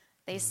here?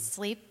 They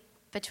sleep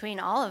between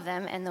all of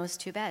them and those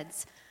 2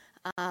 beds.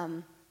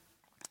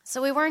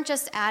 So we weren't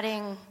just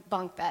adding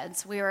bunk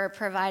beds. We were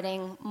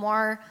providing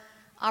more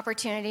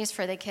opportunities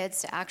for the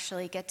kids to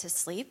actually get to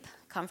sleep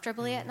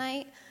comfortably at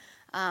night.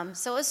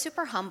 So it was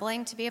super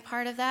humbling to be a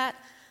part of that.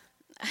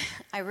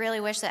 I really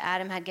wish that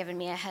Adam had given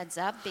me a heads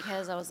up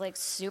because I was like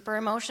super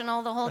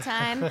emotional the whole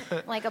time,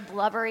 like a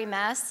blubbery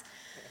mess.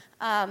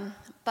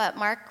 But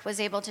Mark was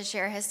able to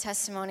share his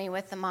testimony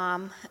with the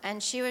mom,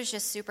 and she was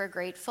just super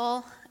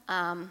grateful.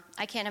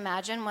 I can't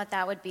imagine what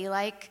that would be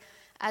like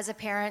as a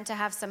parent to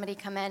have somebody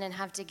come in and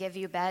have to give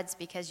you beds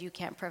because you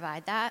can't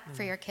provide that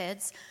for your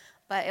kids.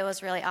 But it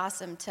was really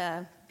awesome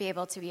to be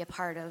able to be a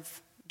part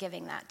of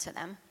giving that to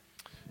them.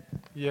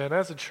 Yeah, and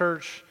as a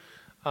church,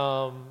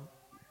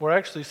 we're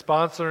actually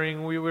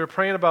sponsoring. We were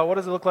praying about what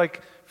does it look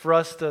like for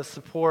us to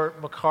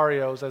support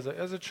Macarios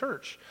as a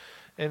church.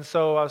 And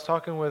so I was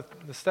talking with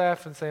the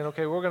staff and saying,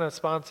 okay, we're going to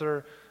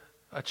sponsor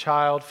a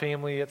child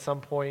family at some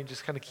point,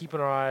 just kind of keeping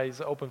our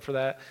eyes open for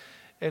that.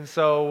 And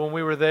so when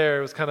we were there,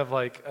 it was kind of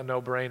like a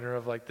no-brainer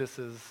of like, this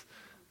is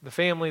the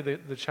family,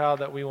 the child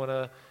that we want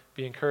to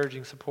be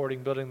encouraging,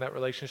 supporting, building that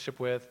relationship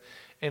with.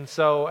 And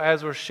so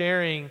as we're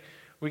sharing,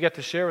 we got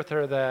to share with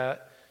her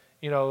that,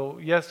 you know,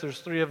 yes, there's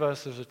 3 of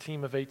us, there's a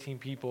team of 18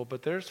 people,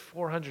 but there's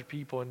 400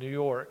 people in New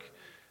York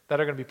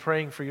that are going to be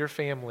praying for your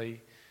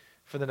family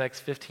for the next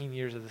 15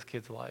 years of this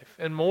kid's life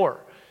and more.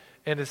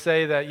 And to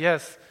say that,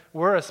 yes,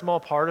 we're a small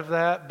part of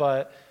that,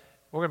 but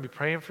we're going to be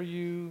praying for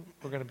you.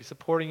 We're going to be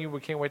supporting you. We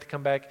can't wait to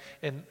come back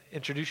and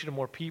introduce you to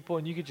more people.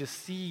 And you could just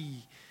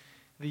see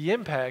the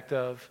impact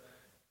of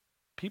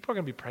people are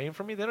going to be praying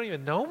for me. They don't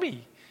even know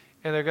me,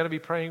 and they're going to be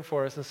praying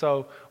for us. And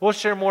so we'll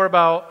share more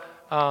about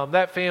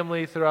that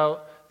family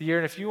throughout the year.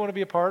 And if you want to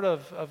be a part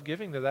of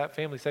giving to that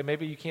family, say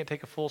maybe you can't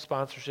take a full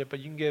sponsorship, but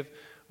you can give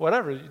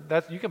whatever.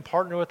 You can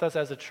partner with us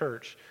as a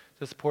church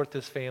to support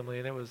this family.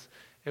 And it was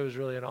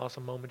really an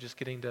awesome moment just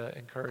getting to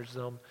encourage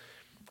them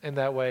in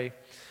that way.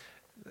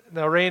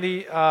 Now,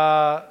 Randy,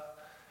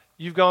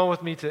 you've gone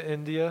with me to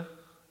India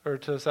or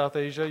to South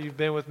Asia. You've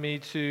been with me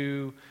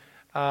to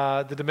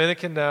the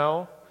Dominican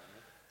now.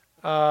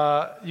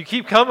 You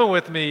keep coming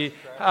with me.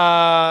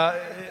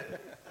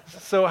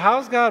 So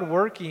how's God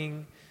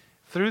working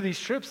through these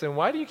trips, and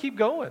why do you keep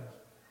going?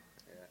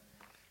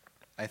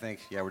 I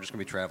think, we're just going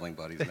to be traveling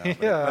buddies now. Yeah,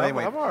 but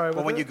anyway, I'm all right with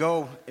but when it. you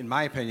go, in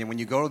my opinion, when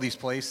you go to these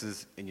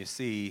places and you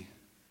see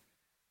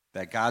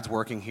that God's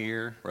working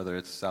here, whether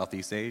it's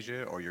Southeast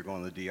Asia or you're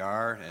going to the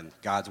DR and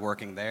God's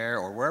working there,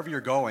 or wherever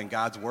you're going,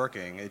 God's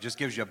working, it just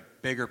gives you a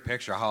bigger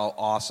picture of how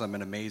awesome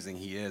and amazing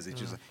He is. It's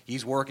just,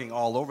 He's working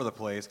all over the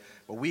place,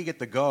 but we get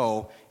to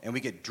go and we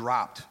get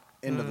dropped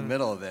into the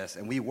middle of this,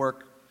 and we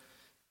work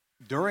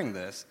during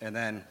this, and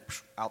then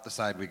out the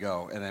side we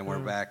go, and then we're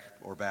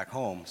back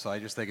home. So I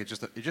just think it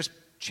just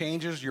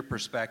changes your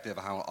perspective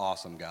of how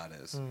awesome God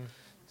is.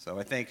 So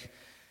I think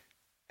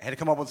I had to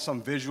come up with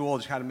some visual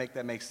to kind of make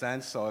that make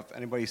sense. So if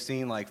anybody's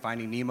seen like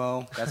Finding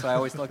Nemo, that's what I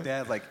always looked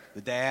at. Like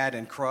the dad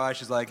and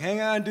Crush is like,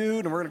 hang on,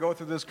 dude, and we're going to go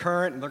through this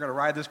current, and they're going to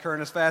ride this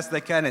current as fast as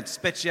they can and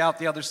spit you out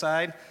the other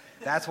side.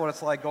 That's what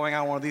it's like going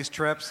on one of these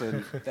trips,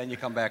 and then you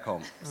come back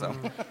home. So.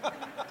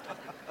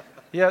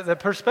 Yeah, the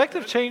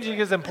perspective changing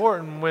is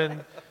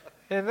important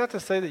and not to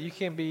say that you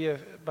can't be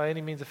by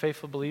any means a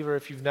faithful believer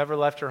if you've never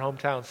left your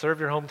hometown. Serve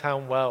your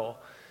hometown well.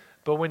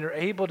 But when you're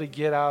able to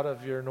get out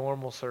of your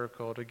normal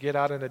circle, to get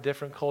out in a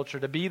different culture,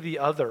 to be the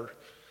other,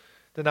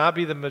 to not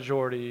be the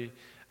majority,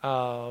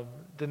 to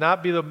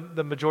not be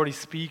the majority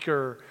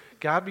speaker,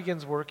 God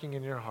begins working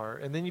in your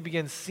heart. And then you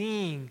begin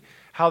seeing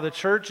how the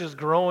church is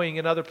growing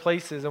in other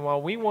places. And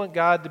while we want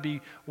God to be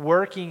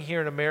working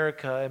here in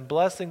America and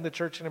blessing the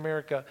church in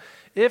America,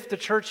 if the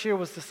church here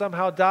was to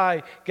somehow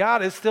die,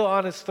 God is still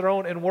on His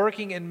throne and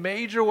working in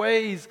major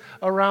ways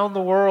around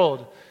the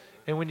world.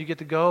 And when you get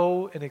to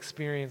go and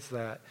experience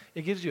that,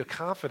 it gives you a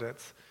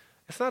confidence.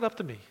 It's not up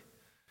to me.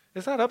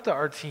 It's not up to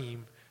our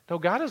team. No,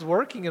 God is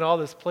working in all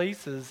these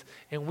places,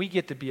 and we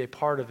get to be a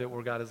part of it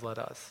where God has led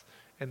us.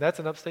 And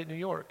that's in upstate New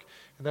York,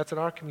 and that's in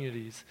our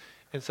communities.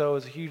 And so it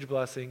was a huge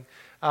blessing.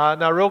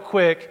 Now, real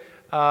quick,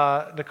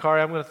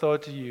 Nakari, I'm going to throw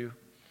it to you.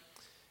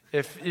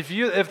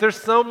 If there's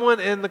someone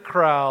in the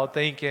crowd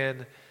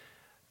thinking,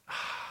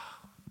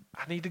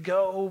 I need to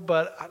go,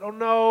 but I don't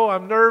know,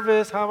 I'm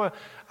nervous, how am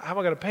I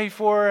going to pay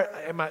for it?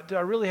 Do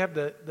I really have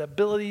the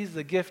abilities,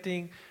 the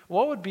gifting?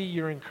 What would be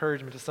your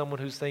encouragement to someone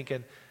who's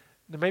thinking,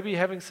 maybe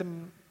having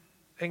some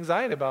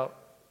anxiety about,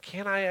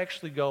 can I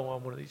actually go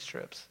on one of these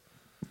trips?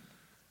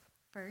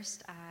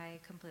 First, I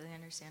completely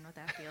understand what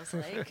that feels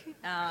like.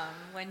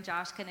 When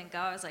Josh couldn't go,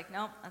 I was like,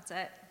 nope, that's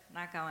it,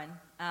 not going.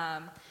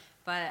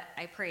 But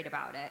I prayed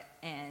about it,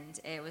 and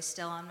it was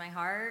still on my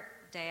heart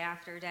day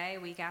after day,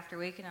 week after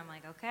week, and I'm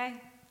like, okay.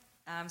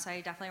 So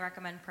I definitely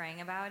recommend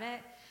praying about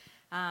it.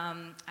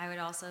 I would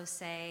also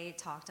say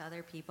talk to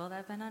other people that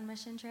have been on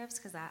mission trips,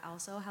 because that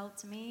also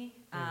helped me.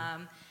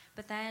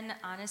 But then,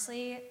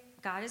 honestly,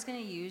 God is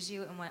going to use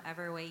you in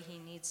whatever way He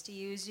needs to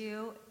use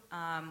you,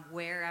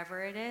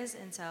 wherever it is.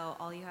 And so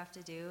all you have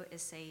to do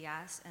is say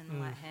yes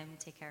and let Him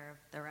take care of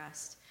the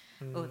rest.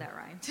 Oh, that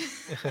rhymed.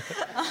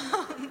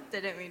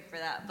 Didn't mean for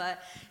that.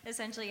 But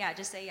essentially,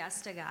 just say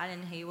yes to God,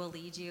 and He will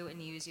lead you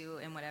and use you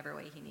in whatever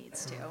way He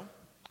needs to.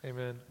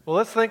 Amen. Well,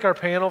 let's thank our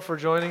panel for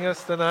joining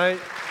us tonight.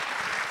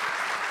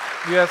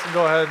 You guys can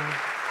go ahead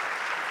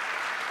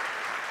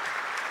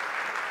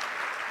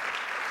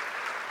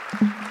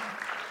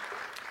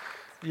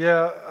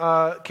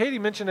and... Katie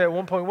mentioned at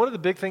one point, one of the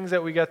big things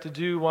that we got to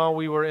do while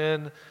we were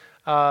in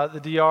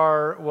the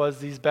DR was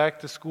these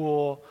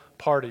back-to-school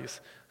parties.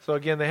 So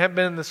again, they haven't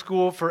been in the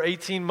school for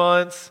 18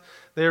 months.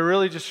 They're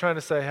really just trying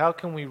to say, how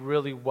can we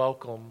really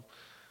welcome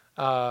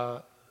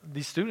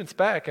these students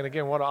back? And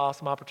again, what an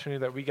awesome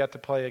opportunity that we got to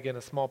play, again,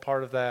 a small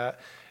part of that.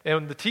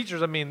 And the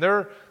teachers, I mean,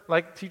 they're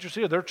like teachers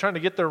here. They're trying to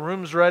get their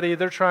rooms ready.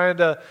 They're trying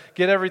to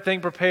get everything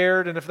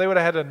prepared. And if they would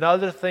have had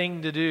another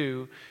thing to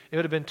do, it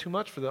would have been too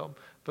much for them.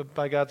 But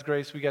by God's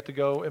grace, we got to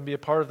go and be a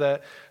part of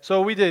that.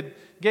 So we did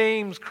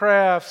games,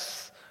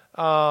 crafts,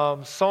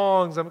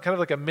 songs. I'm kind of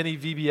like a mini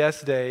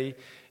VBS day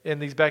in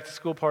these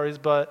back-to-school parties.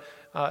 But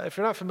if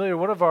you're not familiar,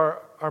 one of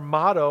our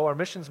motto, our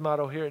missions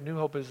motto here at New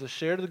Hope is to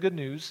share the good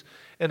news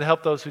and to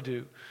help those who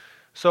do.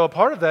 So a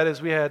part of that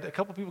is we had a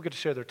couple people get to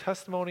share their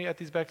testimony at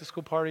these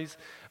back-to-school parties,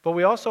 but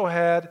we also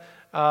had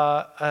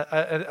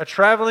a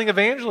traveling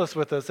evangelist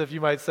with us, if you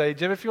might say.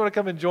 Jim, if you want to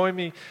come and join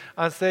me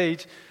on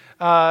stage.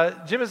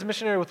 Jim is a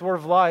missionary with Word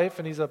of Life,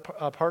 and he's a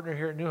partner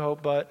here at New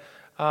Hope, but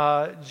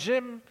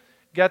Jim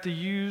got to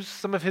use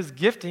some of his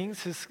giftings.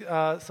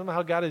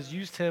 Somehow God has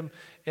used him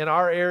in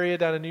our area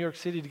down in New York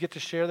City to get to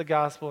share the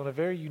gospel in a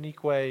very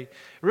unique way.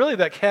 Really,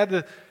 that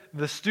had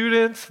the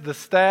students, the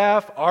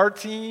staff, our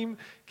team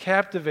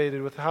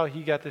captivated with how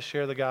he got to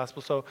share the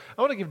gospel. So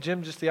I want to give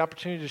Jim just the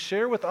opportunity to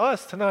share with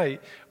us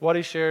tonight what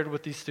he shared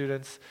with these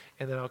students,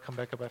 and then I'll come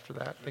back up after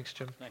that. Thanks,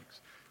 Jim. Thanks.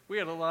 We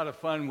had a lot of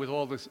fun with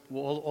all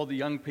the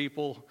young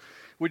people.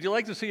 Would you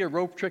like to see a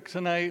rope trick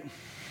tonight?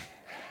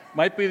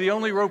 Might be the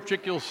only rope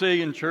trick you'll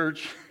see in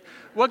church.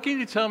 What can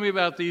you tell me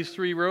about these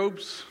 3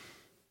 ropes?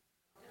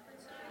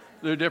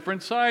 They're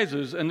different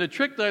sizes. And the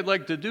trick that I'd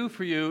like to do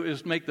for you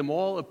is make them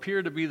all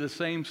appear to be the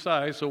same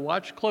size, so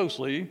watch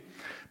closely.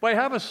 But I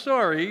have a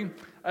story.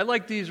 I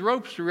like these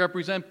ropes to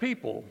represent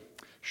people.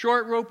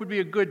 Short rope would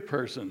be a good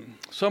person,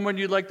 someone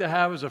you'd like to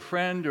have as a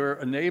friend or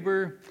a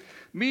neighbor.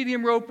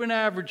 Medium rope, an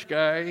average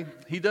guy.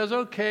 He does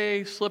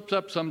okay, slips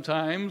up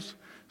sometimes.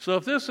 So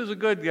if this is a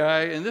good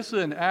guy and this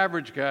is an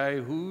average guy,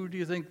 who do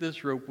you think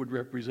this rope would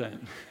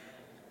represent?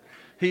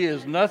 He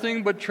is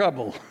nothing but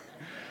trouble.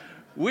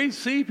 We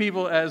see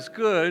people as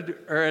good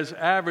or as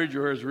average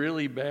or as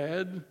really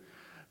bad,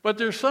 but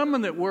there's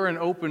someone that we're an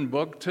open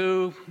book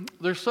to.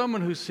 There's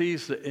someone who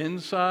sees the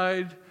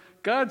inside.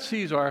 God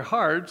sees our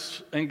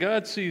hearts, and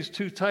God sees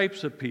 2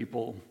 types of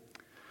people.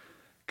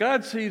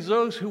 God sees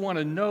those who want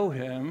to know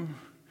Him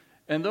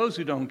and those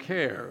who don't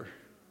care.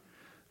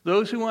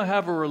 Those who want to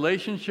have a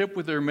relationship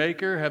with their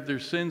Maker, have their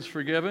sins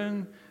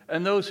forgiven,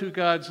 and those who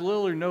God's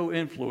little or no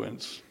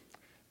influence.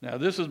 Now,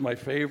 this is my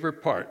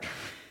favorite part.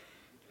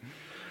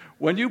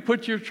 When you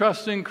put your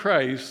trust in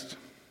Christ,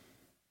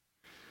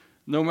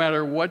 no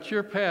matter what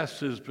your past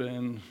has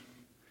been,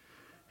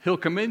 He'll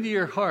come into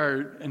your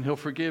heart and He'll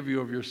forgive you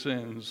of your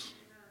sins.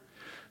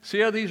 See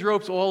how these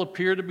ropes all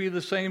appear to be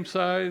the same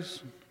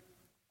size?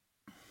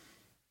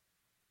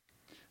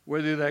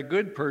 Whether you're that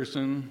good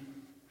person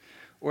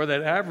or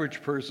that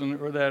average person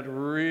or that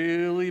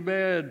really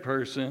bad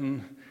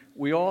person,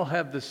 we all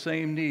have the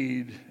same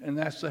need, and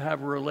that's to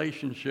have a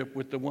relationship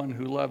with the one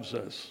who loves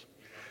us.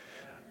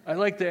 I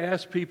like to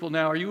ask people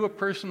now, are you a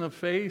person of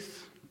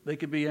faith? They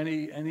could be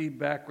any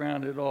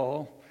background at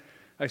all.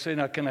 I say,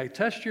 now, can I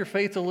test your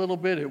faith a little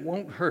bit? It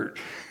won't hurt.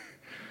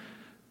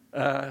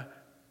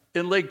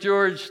 In Lake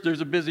George, there's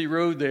a busy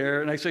road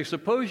there, and I say,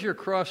 suppose you're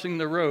crossing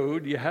the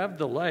road, you have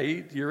the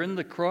light, you're in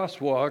the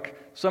crosswalk,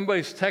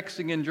 somebody's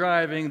texting and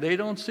driving, they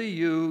don't see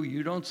you,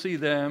 you don't see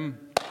them,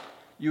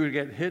 you would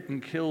get hit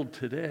and killed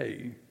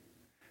today.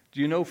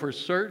 Do you know for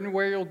certain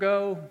where you'll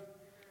go?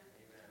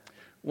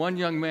 One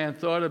young man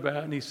thought about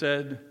it, and he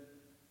said,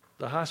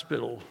 the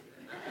hospital.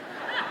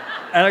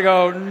 And I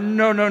go,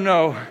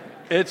 no,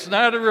 it's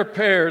not a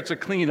repair, it's a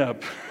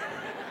cleanup.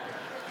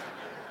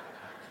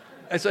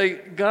 I say,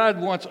 God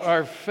wants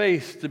our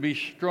faith to be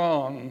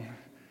strong.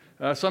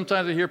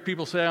 Sometimes I hear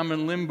people say, I'm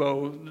in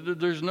limbo.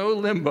 There's no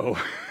limbo.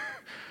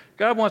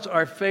 God wants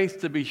our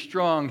faith to be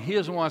strong. He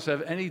doesn't want us to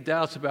have any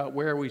doubts about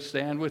where we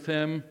stand with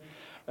Him.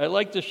 I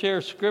like to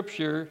share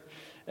Scripture,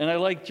 and I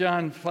like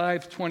John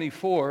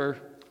 5:24.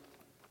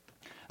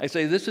 I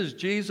say, this is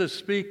Jesus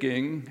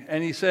speaking,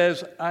 and He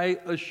says, I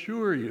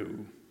assure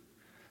you,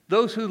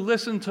 those who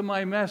listen to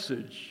my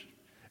message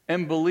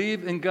and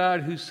believe in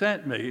God who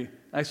sent me,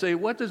 I say,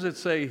 what does it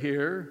say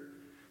here?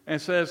 And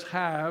it says,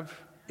 have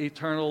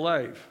eternal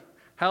life.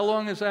 How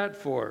long is that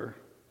for?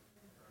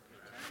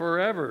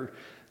 Forever.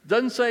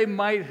 Doesn't say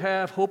might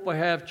have, hope I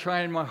have,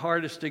 trying my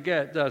hardest to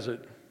get, does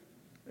it?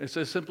 It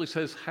simply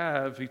says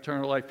have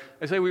eternal life.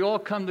 I say we all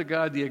come to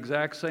God the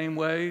exact same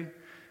way.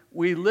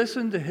 We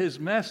listen to His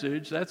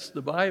message, that's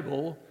the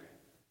Bible,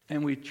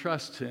 and we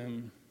trust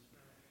Him.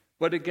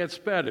 But it gets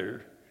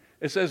better.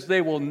 It says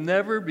they will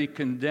never be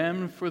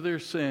condemned for their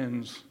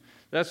sins.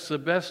 That's the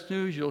best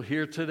news you'll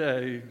hear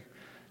today.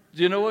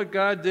 Do you know what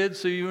God did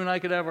so you and I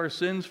could have our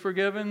sins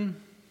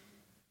forgiven?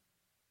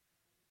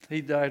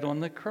 He died on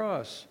the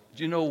cross.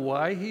 Do you know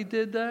why he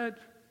did that?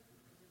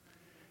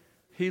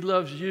 He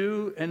loves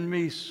you and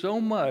me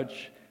so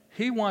much,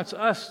 he wants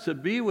us to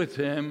be with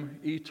him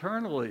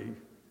eternally.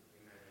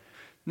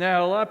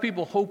 Now, a lot of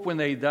people hope when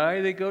they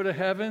die they go to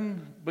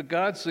heaven, but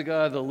God's the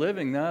God of the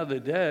living, not of the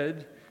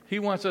dead. He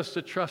wants us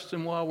to trust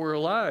him while we're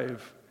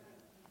alive.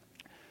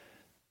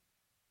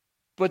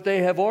 But they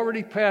have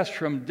already passed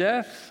from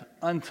death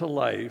unto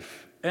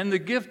life. And the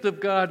gift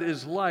of God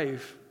is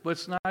life, but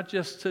it's not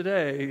just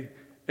today.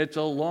 It's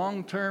a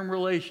long-term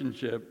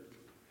relationship.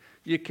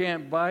 You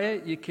can't buy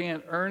it. You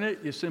can't earn it.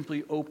 You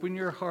simply open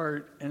your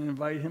heart and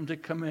invite him to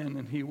come in,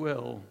 and he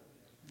will.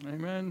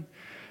 Amen.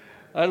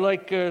 I'd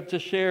like to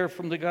share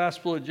from the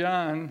Gospel of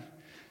John.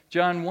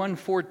 John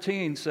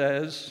 1:14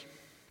 says,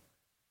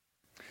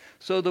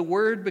 "So the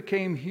Word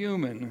became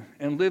human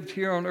and lived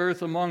here on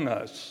earth among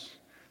us."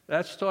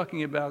 That's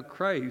talking about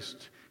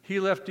Christ. He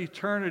left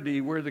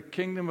eternity where the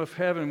kingdom of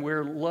heaven,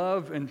 where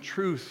love and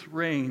truth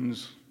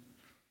reigns.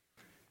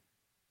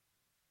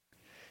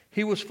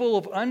 He was full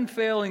of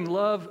unfailing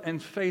love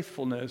and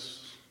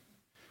faithfulness.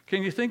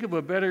 Can you think of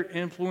a better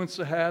influence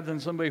to have than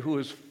somebody who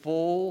is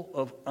full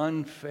of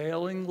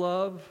unfailing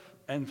love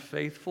and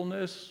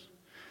faithfulness?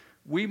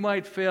 We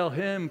might fail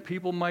him,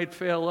 people might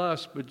fail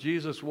us, but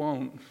Jesus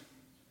won't.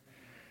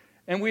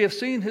 And we have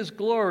seen his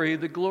glory,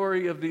 the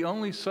glory of the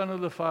only Son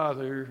of the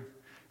Father.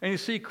 And you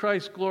see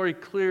Christ's glory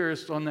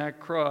clearest on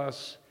that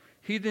cross.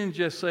 He didn't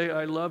just say,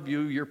 "I love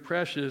you, you're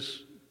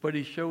precious," but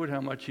he showed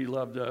how much he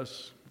loved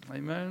us.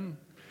 Amen?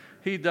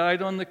 He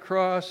died on the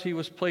cross. He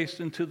was placed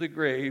into the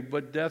grave,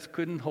 but death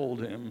couldn't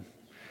hold him.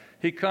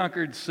 He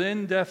conquered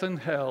sin, death, and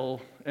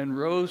hell, and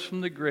rose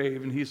from the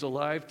grave, and he's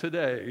alive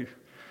today.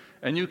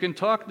 And you can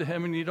talk to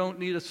him, and you don't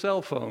need a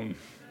cell phone.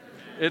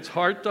 It's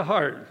heart to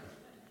heart.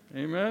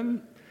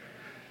 Amen?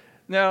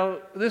 Now,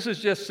 this is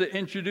just to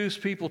introduce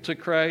people to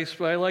Christ,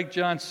 but I like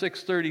John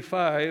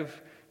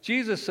 6:35.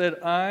 Jesus said,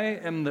 "I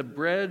am the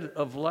bread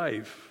of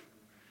life."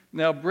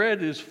 Now,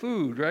 bread is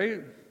food,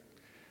 right?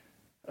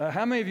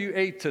 How many of you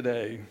ate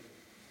today?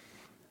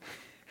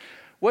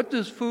 What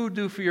does food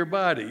do for your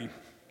body?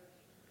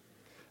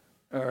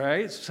 All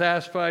right,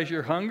 satisfies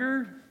your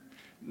hunger,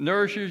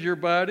 nourishes your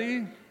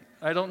body.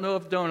 I don't know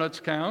if donuts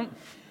count.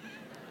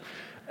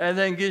 And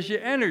then gives you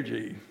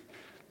energy.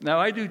 Now,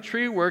 I do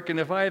tree work, and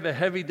if I have a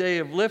heavy day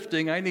of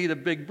lifting, I need a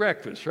big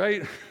breakfast,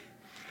 right?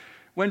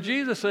 When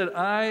Jesus said,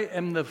 "I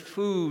am the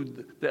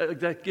food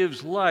that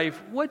gives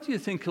life," what do you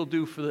think he'll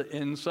do for the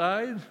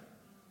inside?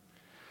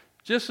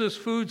 Just as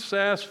food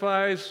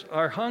satisfies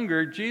our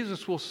hunger,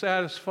 Jesus will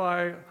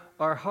satisfy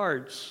our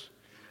hearts.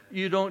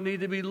 You don't need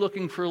to be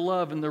looking for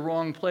love in the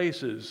wrong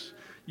places.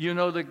 You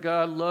know that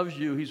God loves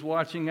you. He's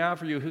watching out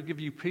for you. He'll give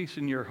you peace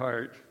in your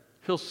heart.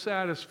 He'll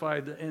satisfy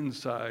the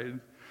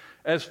inside.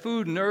 As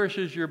food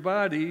nourishes your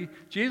body,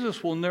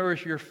 Jesus will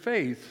nourish your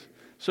faith,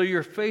 so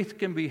your faith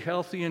can be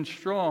healthy and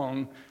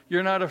strong.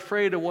 You're not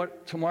afraid of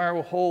what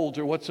tomorrow holds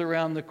or what's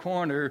around the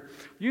corner.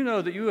 You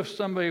know that you have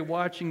somebody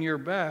watching your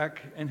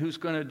back and who's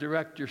going to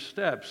direct your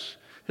steps.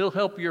 He'll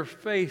help your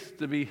faith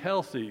to be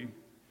healthy.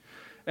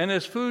 And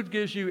as food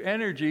gives you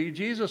energy,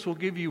 Jesus will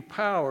give you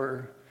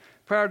power.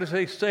 Power to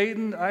say,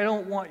 "Satan, I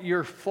don't want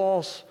your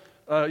false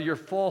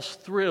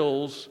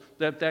thrills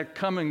that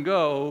come and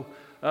go.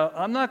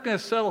 I'm not going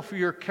to settle for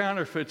your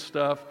counterfeit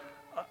stuff.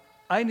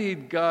 I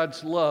need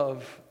God's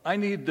love. I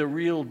need the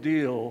real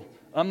deal.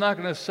 I'm not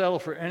going to settle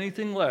for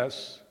anything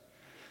less."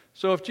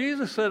 So if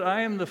Jesus said,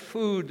 "I am the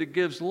food that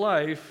gives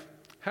life,"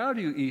 how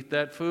do you eat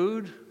that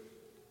food?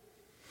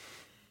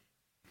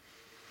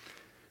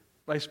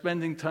 By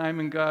spending time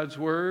in God's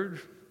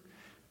Word,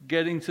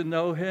 getting to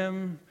know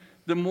him.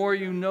 The more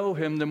you know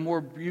him, the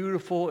more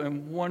beautiful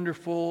and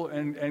wonderful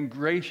and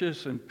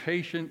gracious and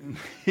patient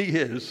he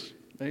is.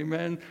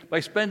 Amen. By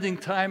spending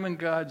time in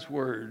God's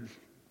Word.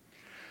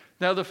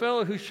 Now, the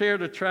fellow who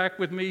shared a tract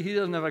with me, he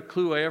doesn't have a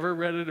clue I ever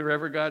read it or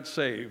ever got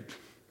saved.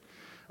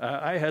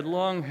 I had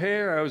long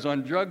hair. I was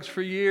on drugs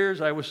for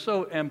years. I was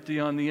so empty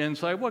on the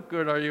inside. What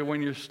good are you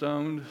when you're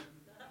stoned?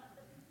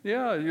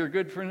 Yeah, you're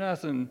good for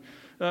nothing.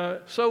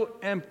 So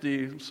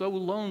empty, so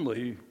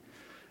lonely.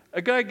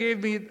 A guy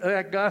gave me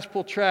that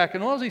gospel tract,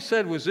 and all he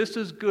said was, "This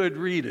is good,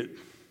 read it."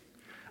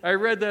 I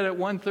read that at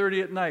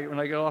 1:30 at night when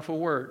I got off of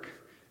work.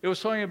 It was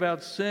talking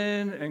about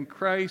sin and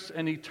Christ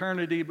and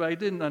eternity, but I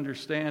didn't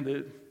understand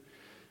it.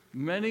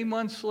 Many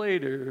months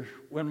later,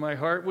 when my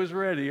heart was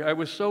ready, I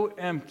was so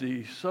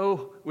empty,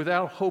 so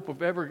without hope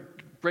of ever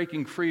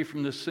breaking free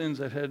from the sins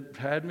that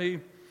had me.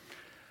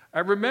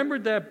 I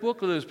remembered that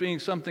booklet as being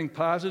something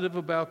positive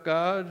about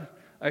God.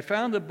 I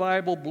found the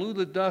Bible, blew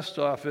the dust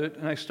off it,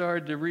 and I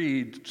started to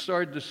read,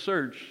 started to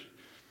search.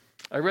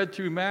 I read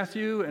through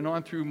Matthew and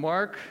on through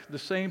Mark, the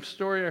same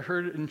story I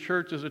heard in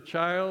church as a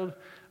child.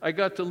 I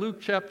got to Luke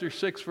chapter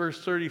 6,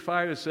 verse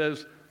 35. It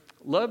says,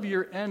 "Love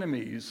your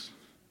enemies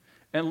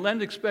and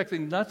lend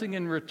expecting nothing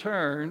in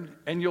return,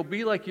 and you'll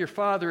be like your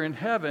Father in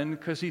heaven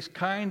because he's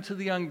kind to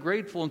the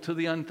ungrateful and to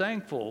the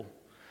unthankful."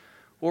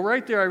 Well,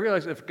 right there I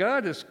realized if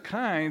God is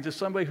kind to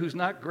somebody who's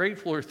not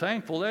grateful or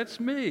thankful,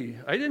 that's me.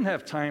 I didn't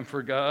have time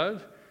for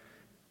God.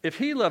 If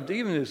he loved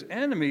even his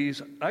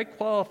enemies, I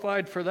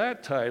qualified for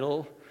that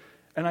title,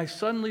 and I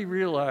suddenly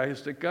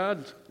realized that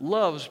God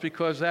loves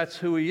because that's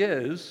who he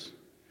is,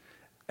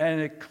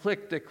 and it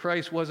clicked that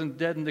Christ wasn't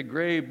dead in the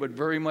grave but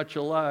very much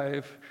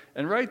alive.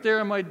 And right there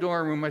in my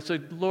dorm room, I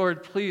said,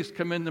 Lord, please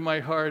come into my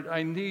heart.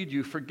 I need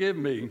you. Forgive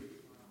me.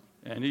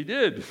 And he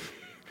did.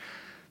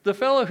 The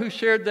fellow who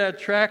shared that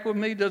track with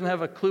me doesn't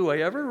have a clue I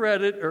ever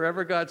read it or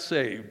ever got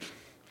saved.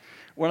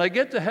 When I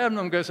get to heaven,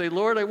 I'm going to say,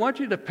 Lord, I want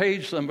you to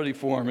page somebody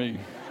for me.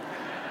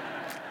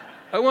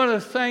 I want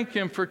to thank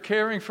him for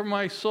caring for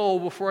my soul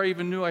before I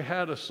even knew I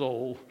had a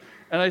soul.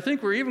 And I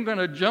think we're even going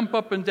to jump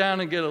up and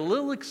down and get a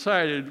little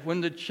excited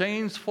when the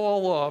chains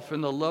fall off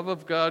and the love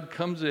of God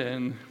comes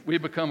in. We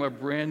become a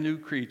brand new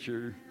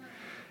creature.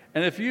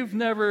 And if you've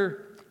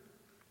never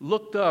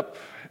looked up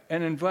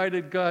and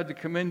invited God to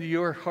come into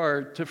your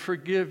heart, to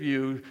forgive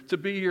you, to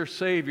be your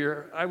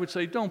Savior, I would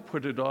say don't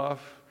put it off.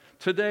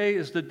 Today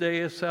is the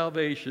day of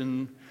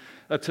salvation.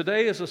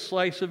 Today is a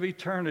slice of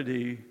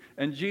eternity,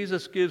 and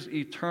Jesus gives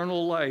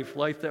eternal life,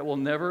 life that will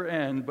never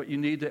end, but you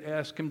need to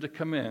ask him to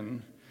come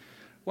in.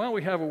 Why don't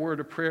we have a word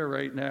of prayer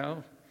right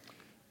now?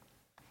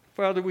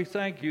 Father, we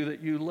thank you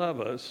that you love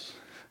us.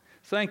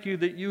 Thank you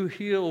that you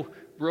heal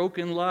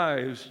broken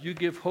lives. You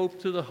give hope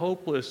to the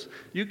hopeless.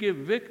 You give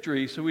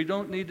victory so we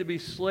don't need to be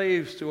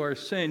slaves to our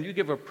sin. You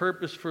give a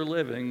purpose for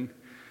living.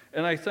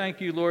 And I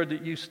thank you, Lord,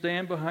 that you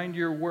stand behind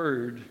your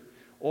word.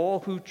 All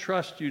who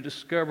trust you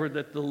discover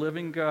that the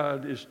living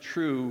God is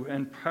true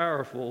and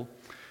powerful.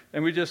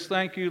 And we just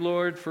thank you,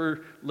 Lord,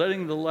 for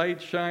letting the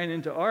light shine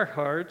into our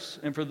hearts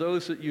and for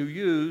those that you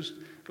used.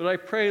 But I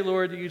pray,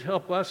 Lord, that you'd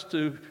help us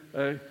to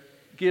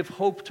give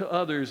hope to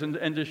others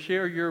and to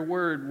share your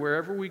word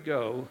wherever we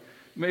go.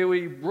 May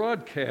we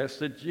broadcast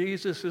that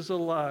Jesus is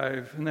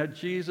alive and that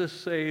Jesus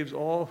saves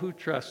all who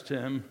trust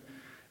him.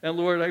 And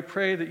Lord, I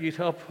pray that you'd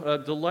help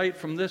delight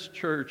from this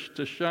church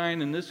to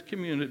shine in this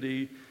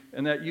community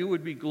and that you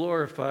would be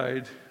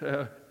glorified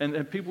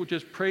and people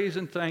just praise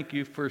and thank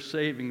you for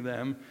saving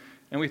them.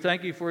 And we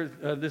thank you for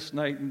this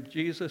night. In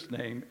Jesus'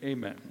 name,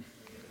 amen.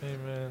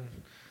 Amen.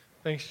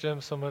 Thanks,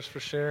 Jim, so much for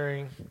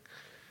sharing.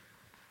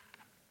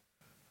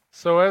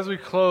 So as we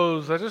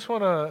close, I just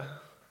want to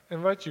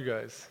invite you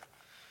guys.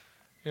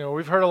 You know,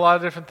 we've heard a lot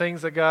of different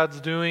things that God's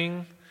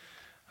doing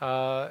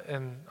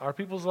in our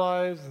people's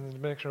lives in the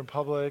Dominican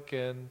Republic,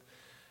 and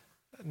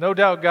no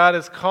doubt God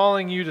is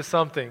calling you to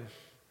something.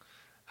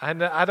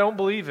 I don't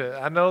believe it.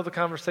 I know the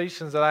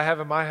conversations that I have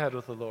in my head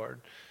with the Lord.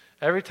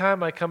 Every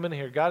time I come in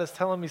here, God is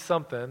telling me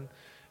something.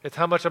 It's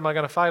how much am I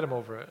going to fight him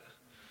over it?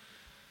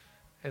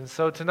 And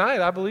so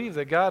tonight, I believe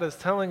that God is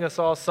telling us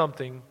all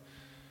something.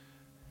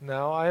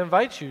 Now, I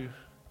invite you.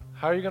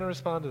 How are you going to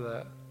respond to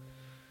that?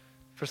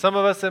 For some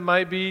of us, it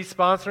might be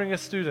sponsoring a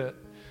student.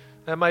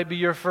 That might be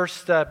your first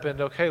step.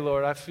 And okay,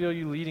 Lord, I feel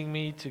you leading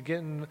me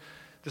to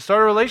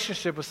start a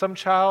relationship with some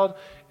child.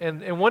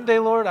 And one day,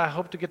 Lord, I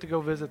hope to get to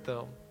go visit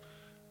them.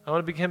 I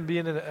want to begin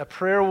being a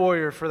prayer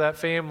warrior for that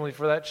family,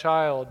 for that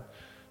child.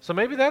 So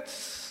maybe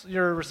that's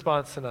your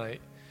response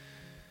tonight.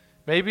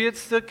 Maybe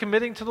it's the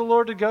committing to the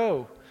Lord to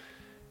go.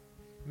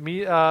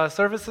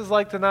 Services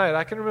like tonight,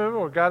 I can remember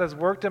where God has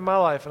worked in my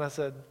life, and I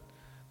said,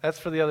 that's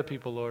for the other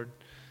people, Lord.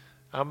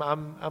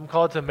 I'm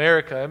called to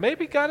America, and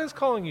maybe God is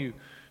calling you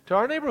to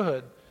our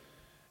neighborhood.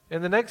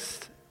 In the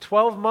next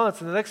 12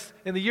 months,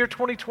 in the year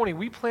 2020,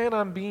 we plan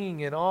on being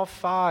in all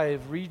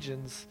 5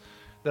 regions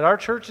that our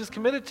church is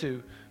committed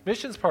to.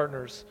 Missions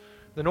partners,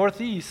 the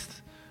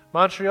Northeast,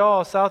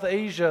 Montreal, South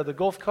Asia, the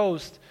Gulf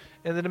Coast,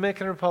 and the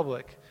Dominican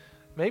Republic.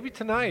 Maybe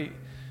tonight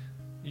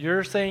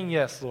you're saying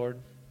yes, Lord.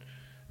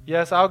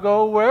 Yes, I'll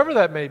go wherever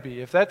that may be.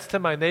 If that's to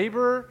my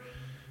neighbor,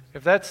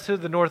 if that's to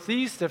the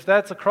Northeast, if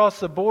that's across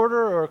the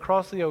border or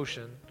across the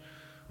ocean.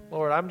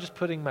 Lord, I'm just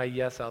putting my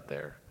yes out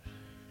there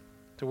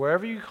to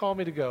wherever you call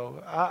me to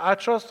go. I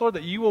trust, Lord,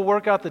 that you will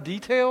work out the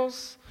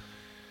details.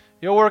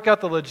 You'll work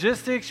out the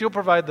logistics. You'll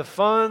provide the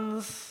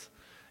funds.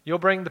 You'll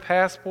bring the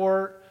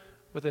passport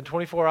within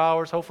 24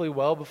 hours, hopefully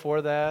well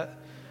before that.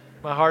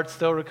 My heart's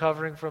still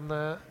recovering from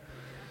that.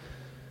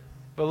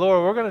 But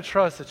Lord, we're going to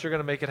trust that you're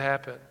going to make it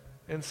happen.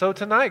 And so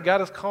tonight,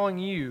 God is calling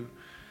you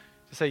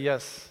to say,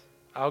 yes,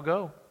 I'll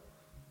go.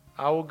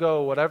 I will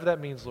go, whatever that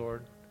means,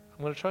 Lord.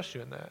 I'm going to trust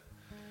you in that.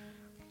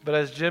 But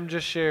as Jim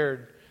just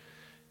shared,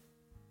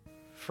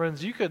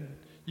 friends, you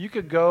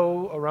could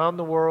go around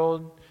the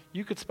world.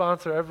 You could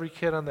sponsor every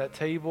kid on that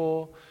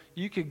table.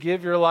 You could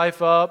give your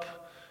life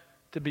up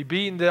to be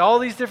beaten, to all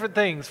these different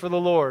things for the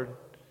Lord.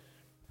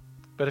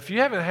 But if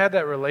you haven't had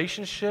that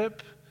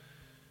relationship,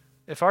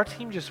 if our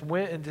team just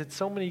went and did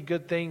so many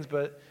good things,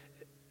 but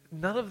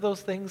none of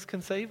those things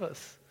can save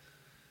us.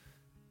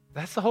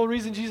 That's the whole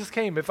reason Jesus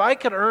came. If I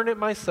could earn it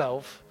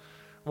myself,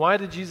 why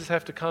did Jesus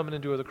have to come and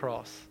endure the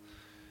cross?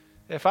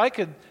 If I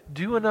could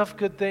do enough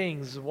good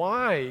things,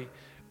 why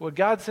would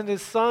God send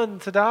his son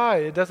to die?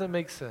 It doesn't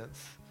make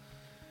sense.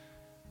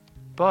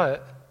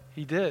 But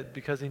he did,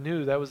 because he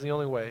knew that was the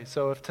only way.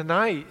 So if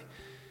tonight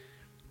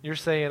You're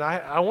saying,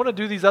 I want to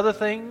do these other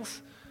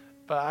things,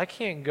 but I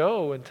can't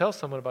go and tell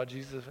someone about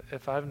Jesus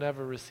if I've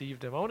never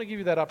received him. I want to give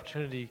you that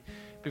opportunity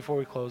before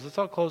we close. Let's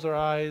all close our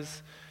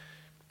eyes.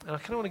 And I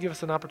kind of want to give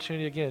us an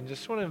opportunity again.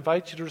 Just want to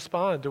invite you to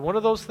respond to one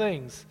of those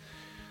things.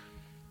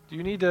 Do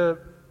you need to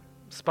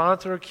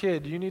sponsor a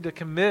kid? Do you need to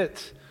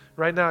commit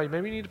right now?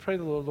 Maybe you need to pray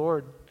to the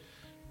Lord,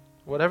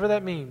 whatever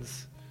that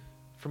means,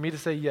 for me to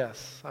say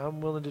yes,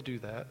 I'm willing to do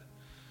that.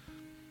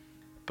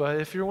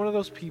 But if you're one of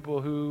those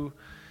people who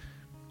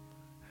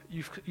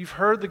you've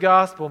heard the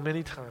gospel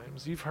many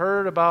times, you've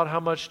heard about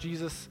how much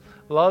Jesus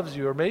loves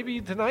you, or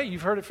maybe tonight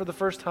you've heard it for the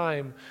first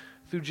time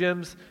through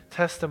Jim's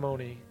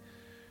testimony,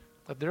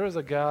 that there is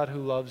a God who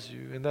loves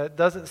you and that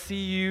doesn't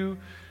see you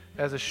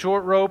as a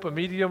short rope, a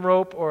medium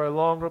rope, or a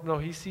long rope. No,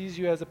 he sees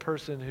you as a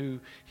person who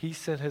he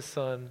sent his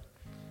son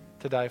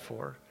to die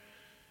for.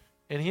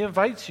 And he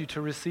invites you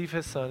to receive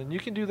his son. And you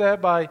can do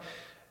that by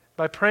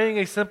praying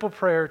a simple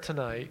prayer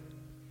tonight.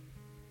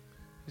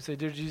 You say,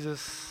 "Dear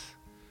Jesus,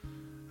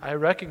 I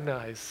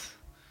recognize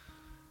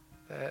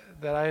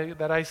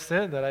that I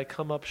sin, that I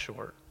come up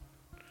short.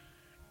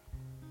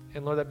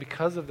 And Lord, that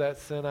because of that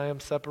sin, I am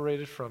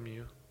separated from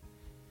you.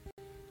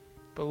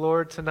 But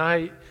Lord,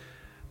 tonight,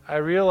 I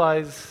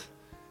realize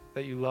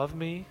that you love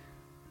me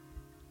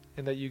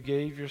and that you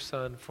gave your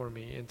son for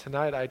me. And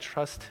tonight, I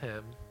trust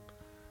him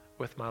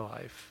with my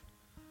life.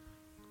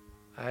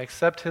 I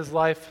accept his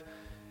life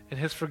and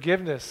his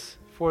forgiveness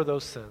for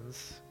those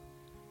sins.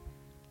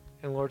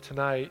 And Lord,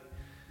 tonight,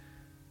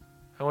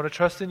 I want to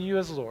trust in you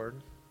as Lord,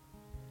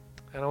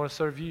 and I want to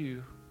serve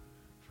you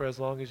for as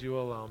long as you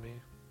will allow me.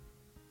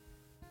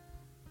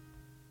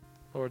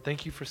 Lord,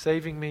 thank you for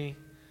saving me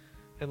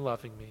and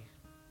loving me.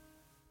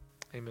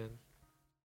 Amen.